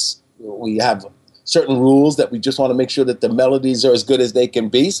riffs. We have certain rules that we just want to make sure that the melodies are as good as they can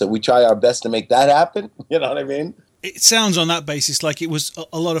be. So we try our best to make that happen. You know what I mean? It sounds on that basis like it was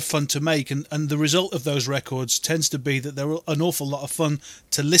a lot of fun to make, and the result of those records tends to be that they're an awful lot of fun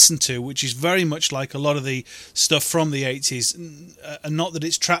to listen to, which is very much like a lot of the stuff from the 80s, and not that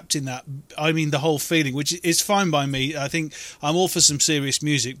it's trapped in that. I mean, the whole feeling, which is fine by me. I think I'm all for some serious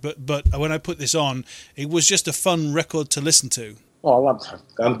music, but when I put this on, it was just a fun record to listen to. Oh,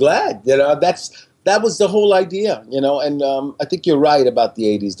 I'm glad. That was the whole idea, and I think you're right about the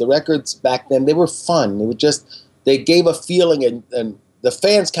 80s. The records back then, they were fun. They were just... They gave a feeling, and the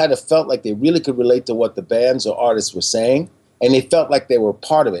fans kind of felt like they really could relate to what the bands or artists were saying, and they felt like they were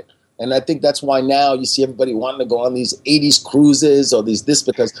part of it. And I think that's why now you see everybody wanting to go on these 80s cruises or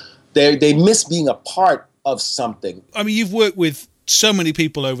because they miss being a part of something. I mean, you've worked with so many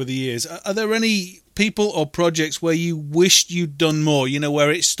people over the years. Are there any people or projects where you wished you'd done more, where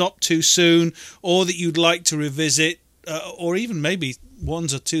it stopped too soon, or that you'd like to revisit, or even maybe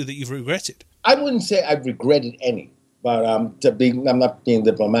ones or two that you've regretted? I wouldn't say I've regretted any, but I'm not being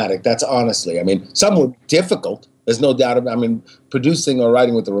diplomatic. That's honestly, some were difficult. There's no doubt about it. Producing or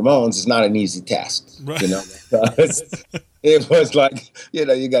writing with the Ramones is not an easy task, right. It was like,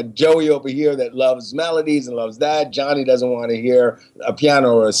 you got Joey over here that loves melodies and loves that. Johnny doesn't want to hear a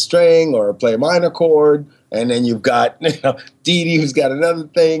piano or a string or play a minor chord. And then you've got, Dee Dee who's got another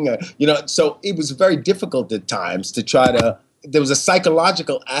thing, so it was very difficult at times to try to. There was a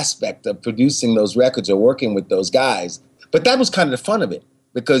psychological aspect of producing those records or working with those guys. But that was kind of the fun of it,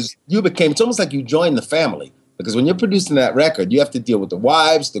 because it's almost like you joined the family. Because when you're producing that record, you have to deal with the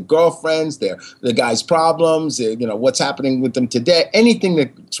wives, the girlfriends, the guys' problems, what's happening with them today. Anything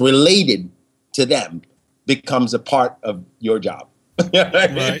that's related to them becomes a part of your job.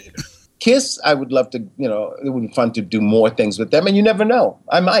 Right. Kiss, I would love to, it would be fun to do more things with them, and you never know.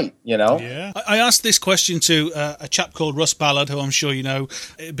 I might, Yeah. I asked this question to a chap called Russ Ballard, who I'm sure you know,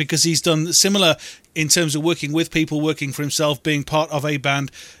 because he's done similar in terms of working with people, working for himself, being part of a band.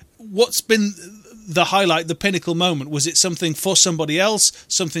 What's been the highlight, the pinnacle moment? Was it something for somebody else,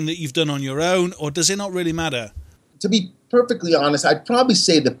 something that you've done on your own, or does it not really matter? To be perfectly honest, I'd probably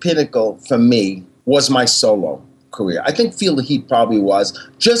say the pinnacle for me was my solo career. I think Feel the Heat probably was,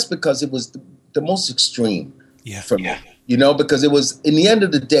 just because it was the most extreme for me. Because it was, in the end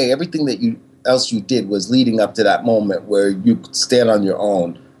of the day, everything that else you did was leading up to that moment where you could stand on your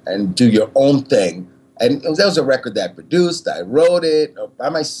own and do your own thing. And that was a record that I produced. I wrote it by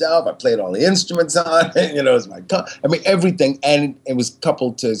myself. I played all the instruments on it. It was everything. And it was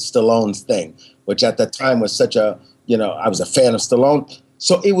coupled to Stallone's thing, which at that time was such a, I was a fan of Stallone.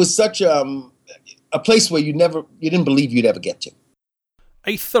 So it was such a place where you didn't believe you'd ever get to.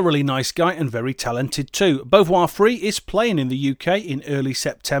 A thoroughly nice guy and very talented too. Beauvoir Free is playing in the UK in early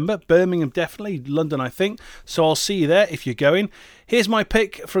September. Birmingham definitely, London I think. So I'll see you there if you're going. Here's my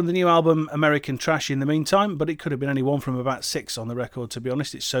pick from the new album American Trash in the meantime, but it could have been any one from about 6 on the record, to be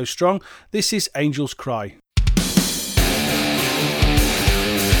honest. It's so strong. This is Angels Cry.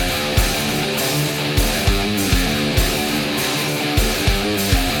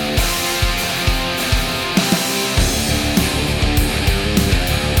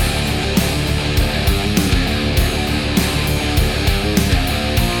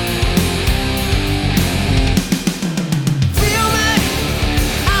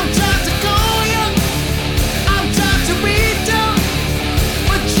 I'm trying to beat them,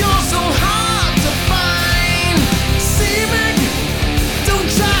 but you're so hard to find.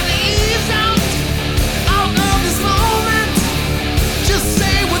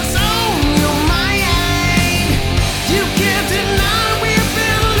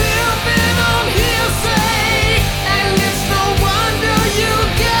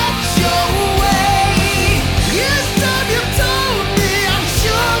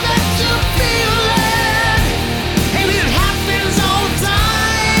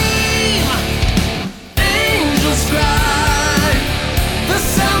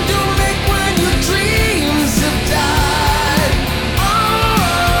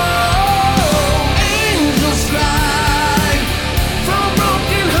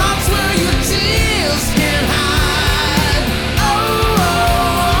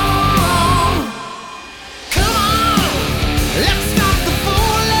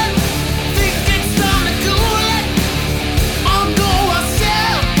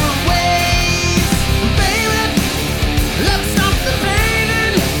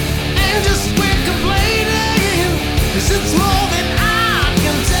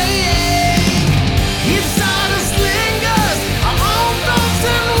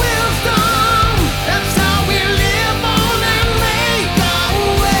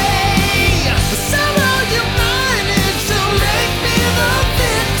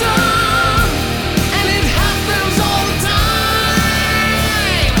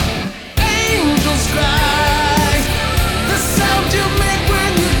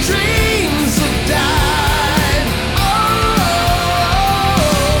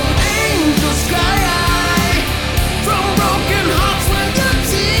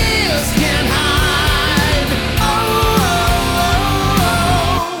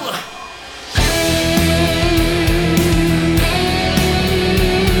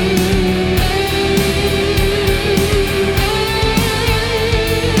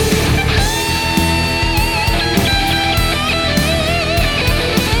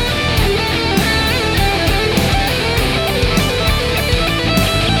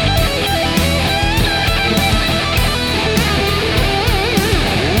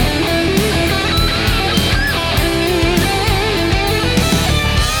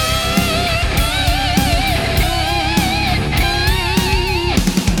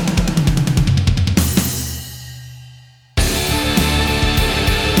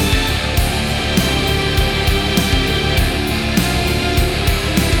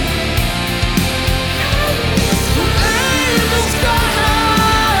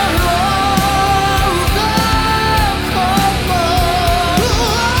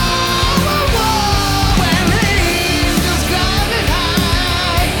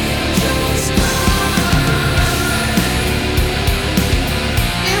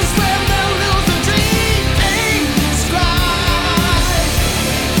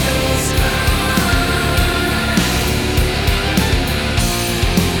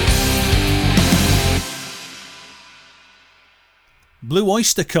 Blue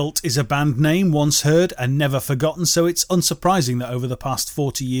Oyster Cult is a band name once heard and never forgotten, so it's unsurprising that over the past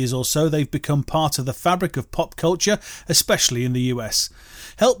 40 years or so they've become part of the fabric of pop culture, especially in the US.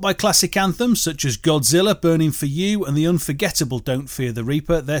 Helped by classic anthems such as Godzilla, Burning for You and the unforgettable Don't Fear the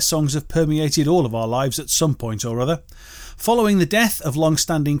Reaper, their songs have permeated all of our lives at some point or other. Following the death of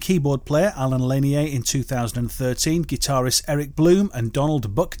long-standing keyboard player Alan Lanier in 2013, guitarist Eric Bloom and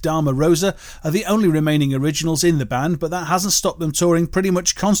Donald Buck Dharma Rosa are the only remaining originals in the band, but that hasn't stopped them touring pretty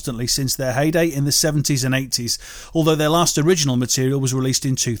much constantly since their heyday in the 70s and 80s, although their last original material was released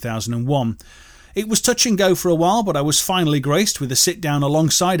in 2001. It was touch and go for a while, but I was finally graced with a sit-down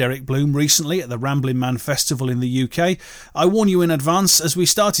alongside Eric Bloom recently at the Ramblin' Man Festival in the UK. I warn you in advance, as we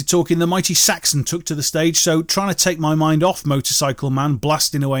started talking, the mighty Saxon took to the stage, so trying to take my mind off Motorcycle Man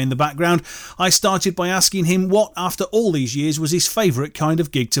blasting away in the background, I started by asking him what, after all these years, was his favourite kind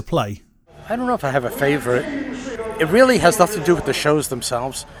of gig to play. I don't know if I have a favourite. It really has nothing to do with the shows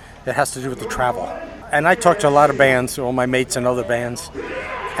themselves. It has to do with the travel. And I talk to a lot of bands, all my mates in other bands.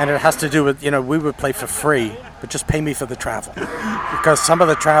 And it has to do with, we would play for free, but just pay me for the travel. Because some of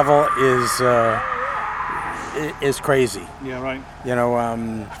the travel is crazy. Yeah, right.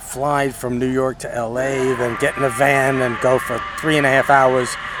 Fly from New York to LA, then get in a van and go for 3.5 hours,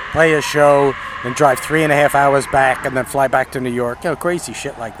 play a show, then drive 3.5 hours back, and then fly back to New York. Crazy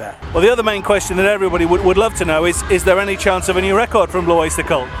shit like that. Well, the other main question that everybody would love to know is there any chance of a new record from Blue Oyster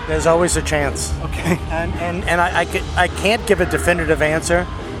Cult? There's always a chance. Okay. And I can't give a definitive answer,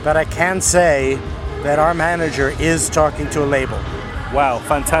 but I can say that our manager is talking to a label. Wow,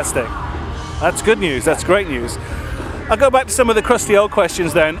 fantastic. That's good news. That's great news. I'll go back to some of the crusty old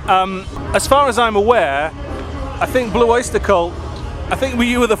questions then. As far as I'm aware, I think Blue Oyster Cult,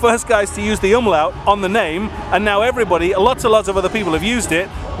 you were the first guys to use the umlaut on the name, and now everybody, lots of other people have used it.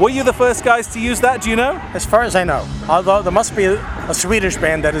 Were you the first guys to use that, do you know? As far as I know. Although there must be a Swedish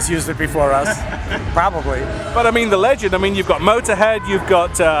band that has used it before us. Probably. But I mean the legend, you've got Motorhead, you've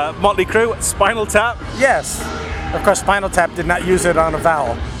got Motley Crue, Spinal Tap. Yes. Of course, Spinal Tap did not use it on a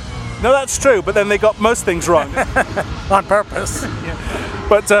vowel. No, that's true, but then they got most things wrong. On purpose. Yeah.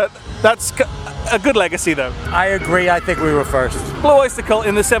 But that's a good legacy, though. I agree. I think we were first. Blue Oyster Cult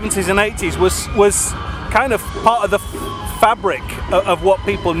in the 70s and 80s was kind of part of the fabric of what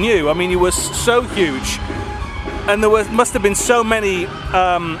people knew. You were so huge, and there must have been so many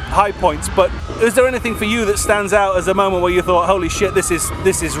high points. But is there anything for you that stands out as a moment where you thought, "Holy shit, this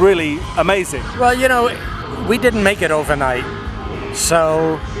is really amazing"? Well, we didn't make it overnight,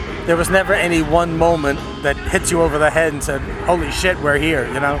 so there was never any one moment that hits you over the head and said, "Holy shit, we're here,"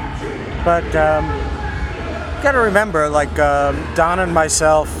 But you got to remember, Don and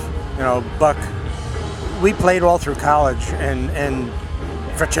myself, Buck, we played all through college and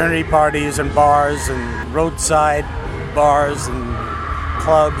fraternity parties and bars and roadside bars and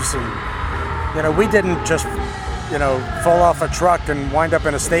clubs, and we didn't just fall off a truck and wind up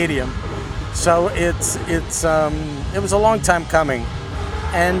in a stadium. So it was a long time coming,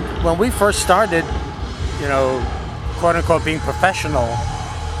 and when we first started, quote unquote being professional.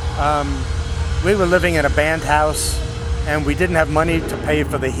 We were living in a band house, and we didn't have money to pay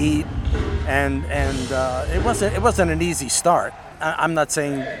for the heat, and it wasn't an easy start. I'm not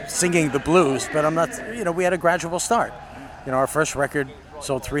saying singing the blues, but we had a gradual start. Our first record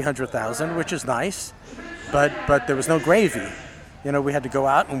sold 300,000, which is nice, but there was no gravy. We had to go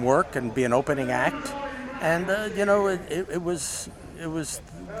out and work and be an opening act, and it was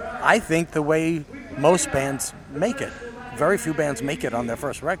I think the way most bands make it. Very few bands make it on their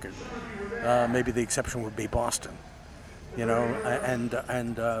first record. Maybe the exception would be Boston,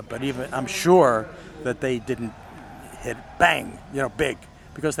 but even I'm sure that they didn't hit bang, big,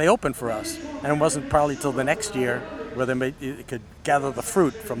 because they opened for us, and it wasn't probably till the next year where they could gather the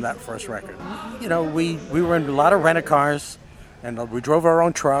fruit from that first record. We were in a lot of rent-a-cars, and we drove our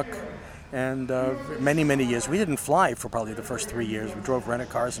own truck, and many years we didn't fly for probably the first 3 years. We drove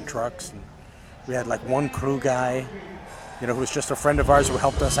rent-a-cars and trucks, and we had one crew guy. Who was just a friend of ours who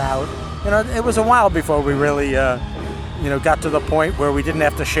helped us out. It was a while before we really, got to the point where we didn't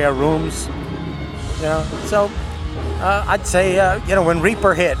have to share rooms. So I'd say, when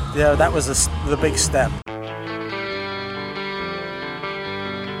Reaper hit, that was the big step.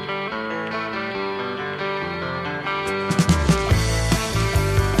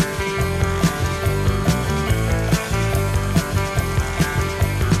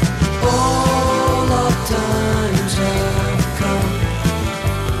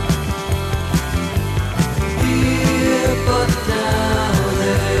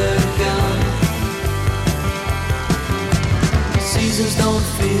 Don't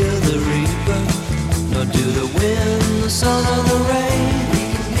fear the reaper, no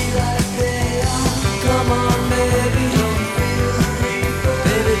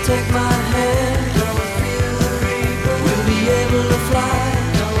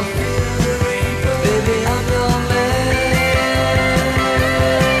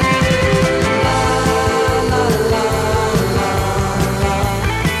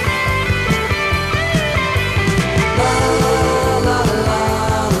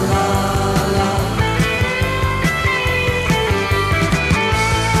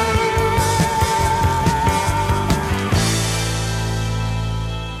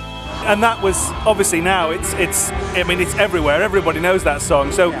and that was obviously now it's everywhere. Everybody knows that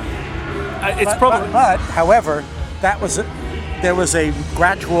song. So it's probably. But however, there was a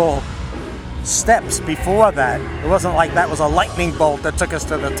gradual steps before that. It wasn't like that was a lightning bolt that took us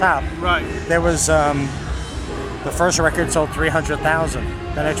to the top. Right. There was the first record sold 300,000.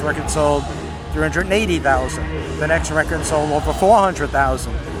 The next record sold 380,000. The next record sold over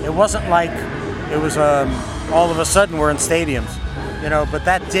 400,000. It wasn't like it was all of a sudden we're in stadiums, but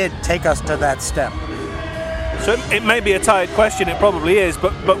that did take us to that step. So it may be a tired question, it probably is,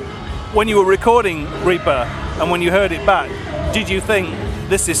 but when you were recording Reaper and when you heard it back, did you think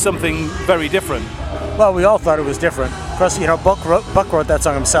this is something very different? Well, we all thought it was different. Because, Buck wrote that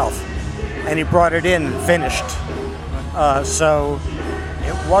song himself, and he brought it in finished. So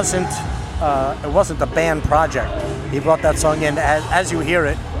it wasn't a band project. He brought that song in as you hear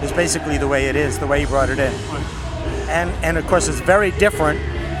it is basically the way it is, the way he brought it in. And of course, it's very different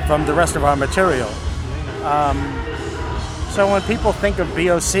from the rest of our material. So when people think of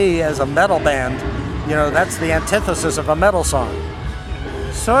BOC as a metal band, that's the antithesis of a metal song.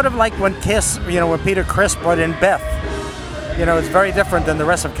 Sort of like when Kiss, when Peter Criss brought in Beth. It's very different than the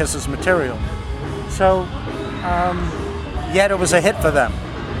rest of Kiss's material. So, yet it was a hit for them.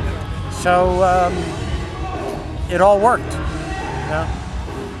 So, it all worked.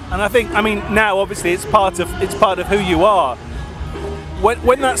 And I think, now obviously it's part of who you are.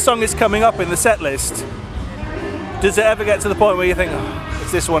 When that song is coming up in the set list, does it ever get to the point where you think, oh,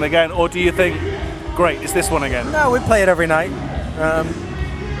 it's this one again, or do you think, great, it's this one again? No, we play it every night.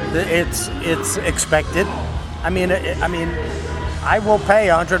 It's expected. I will pay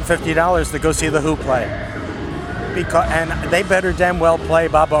 $150 to go see the Who play, and they better damn well play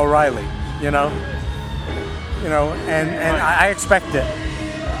Bob O'Reilly, and I expect it,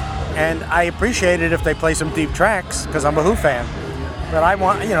 and I appreciate it if they play some deep tracks because I'm a Who fan, but I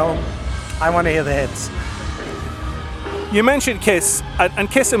want to hear the hits. You mentioned Kiss, and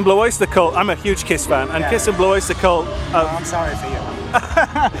Kiss and Blue Oyster Cult. I'm a huge Kiss fan, and Kiss and Blue Oyster Cult. I'm sorry for you.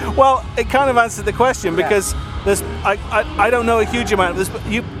 Well, it kind of answered the question because I don't know a huge amount.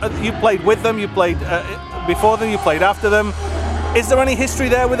 You played with them, you played before them, you played after them. Is there any history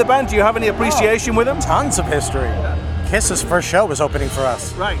there with the band? Do you have any appreciation with them? Tons of history. Kiss's first show was opening for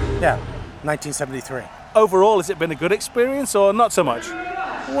us. Right. Yeah, 1973. Overall, has it been a good experience or not so much?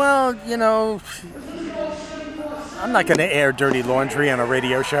 Well, I'm not going to air dirty laundry on a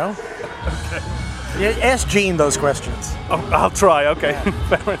radio show. Okay. Ask Gene those questions. Oh, I'll try, okay. Yeah.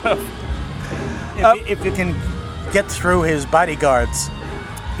 Fair enough. If you can get through his bodyguards.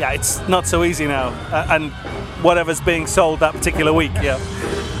 Yeah, it's not so easy now. And whatever's being sold that particular week, yeah.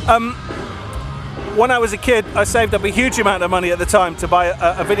 When I was a kid, I saved up a huge amount of money at the time to buy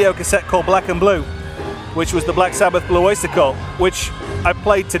a video cassette called Black and Blue, which was the Black Sabbath Blue Oyster Cult, which I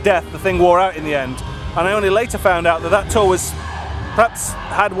played to death. The thing wore out in the end. And I only later found out that tour was perhaps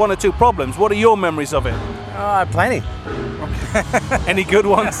had one or two problems. What are your memories of it? Plenty. Any good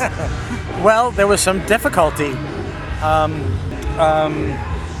ones? Well, there was some difficulty.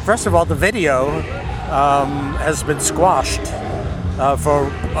 First of all, the video has been squashed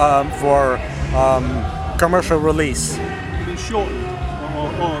for commercial release. Been shortened,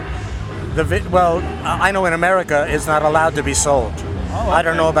 or I know in America it's not allowed to be sold. Oh, okay. I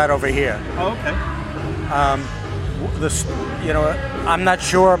don't know about over here. Oh, okay. I'm not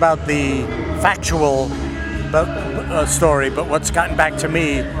sure about the factual story, but what's gotten back to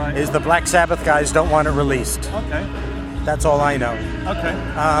me is the Black Sabbath guys don't want it released. Okay. That's all I know. Okay.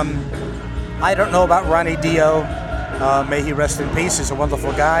 I don't know about Ronnie Dio. May he rest in peace. He's a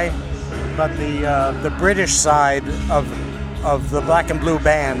wonderful guy. But the British side of the Black and Blue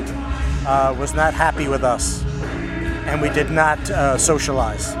band was not happy with us, and we did not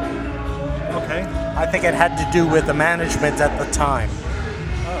socialize. Okay. I think it had to do with the management at the time.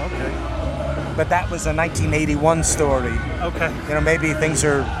 Oh, okay. But that was a 1981 story. Okay. Maybe things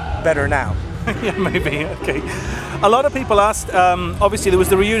are better now. Yeah, maybe. Okay. A lot of people asked, obviously there was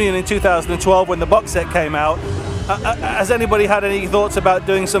the reunion in 2012 when the box set came out. Has anybody had any thoughts about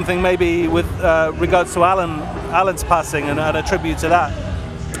doing something maybe with regards to Alan's passing and a tribute to that?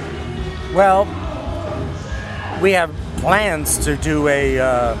 Well, we have plans to do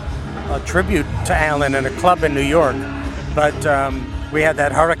a tribute to Alan in a club in New York, but we had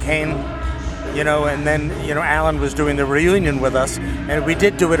that hurricane, and then, Alan was doing the reunion with us, and we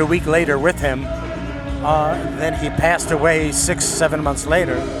did do it a week later with him. Then he passed away 6-7 months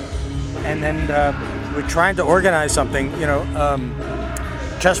later, and then we're trying to organize something,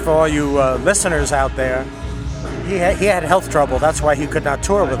 just for all you listeners out there. He had health trouble, that's why he could not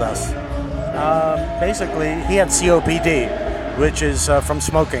tour with us. Basically, he had COPD, which is from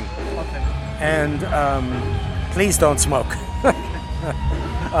smoking. and please don't smoke.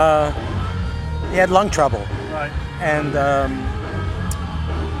 He had lung trouble, Right. and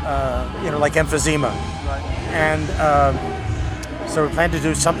like emphysema, Right. and so we plan to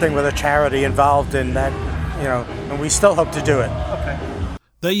do something with a charity involved in that, and we still hope to do it. Okay.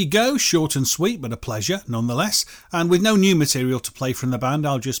 There you go, short and sweet, but a pleasure nonetheless. And with no new material to play from the band,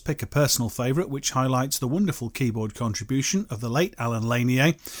 I'll just pick a personal favourite which highlights the wonderful keyboard contribution of the late Alan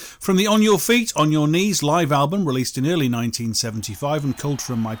Lanier. From the On Your Feet, On Your Knees live album released in early 1975 and culled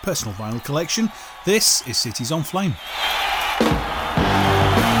from my personal vinyl collection, this is Cities on Flame.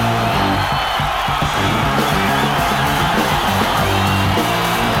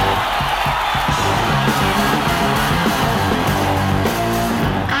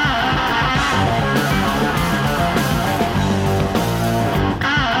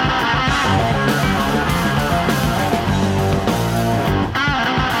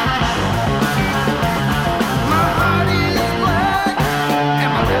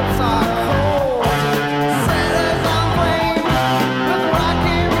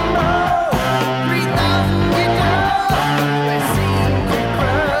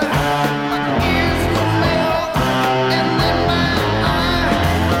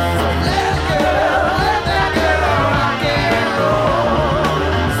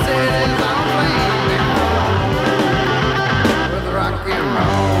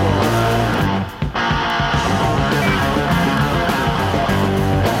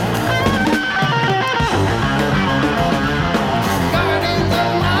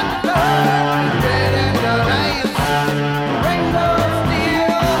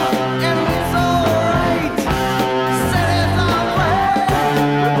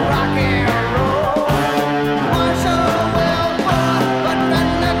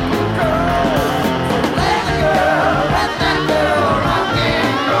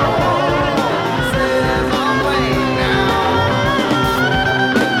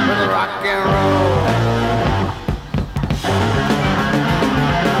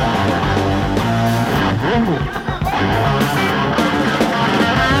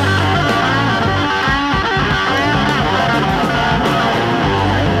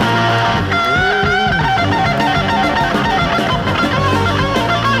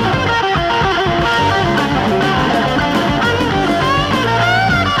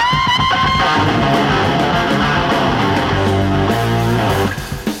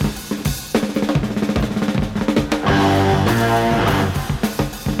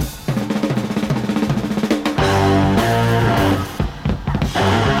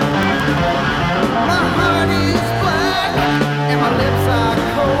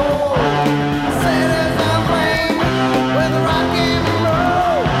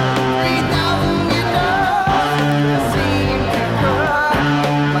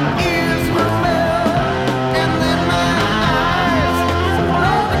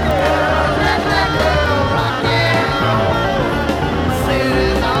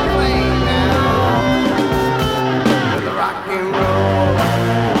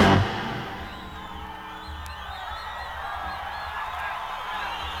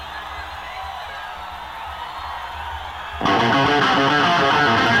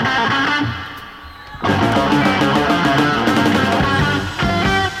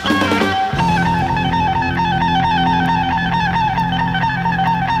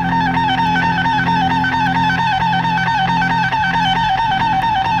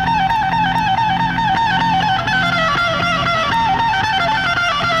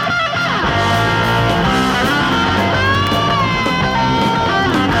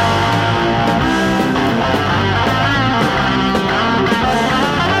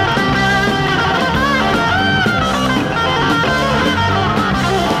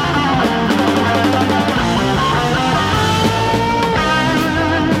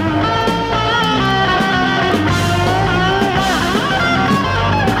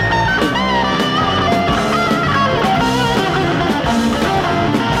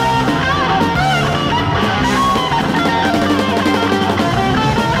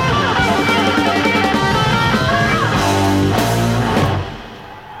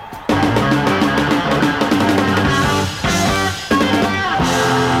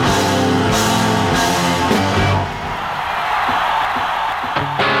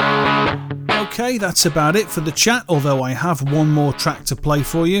 Okay, that's about it for the chat, although I have one more track to play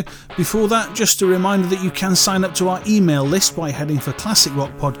for you. Before that, just a reminder that you can sign up to our email list by heading for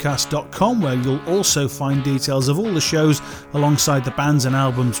classicrockpodcast.com, where you'll also find details of all the shows alongside the bands and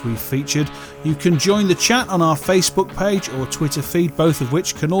albums we've featured. You can join the chat on our Facebook page or Twitter feed, both of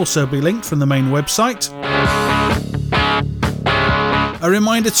which can also be linked from the main website. A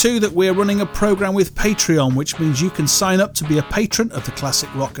reminder too that we're running a programme with Patreon, which means you can sign up to be a patron of the Classic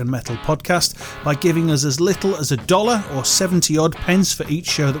Rock and Metal podcast by giving us as little as $1 or 70 odd pence for each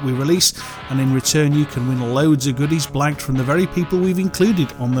show that we release, and in return you can win loads of goodies blagged from the very people we've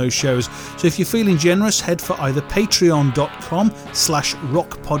included on those shows. So if you're feeling generous, head for either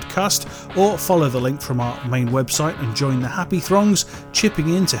patreon.com/rockpodcast or follow the link from our main website and join the happy throngs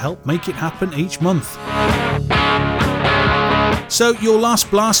chipping in to help make it happen each month. So your last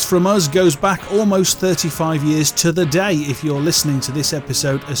blast from us goes back almost 35 years to the day if you're listening to this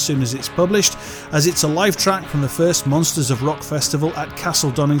episode as soon as it's published, as it's a live track from the first Monsters of Rock festival at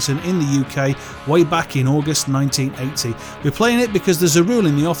Castle Donington in the UK way back in August 1980. We're playing it because there's a rule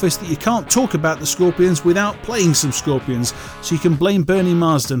in the office that you can't talk about the Scorpions without playing some Scorpions, so you can blame Bernie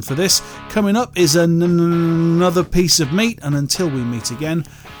Marsden for this. Coming up is another piece of meat, and until we meet again,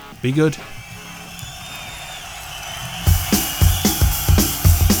 be good.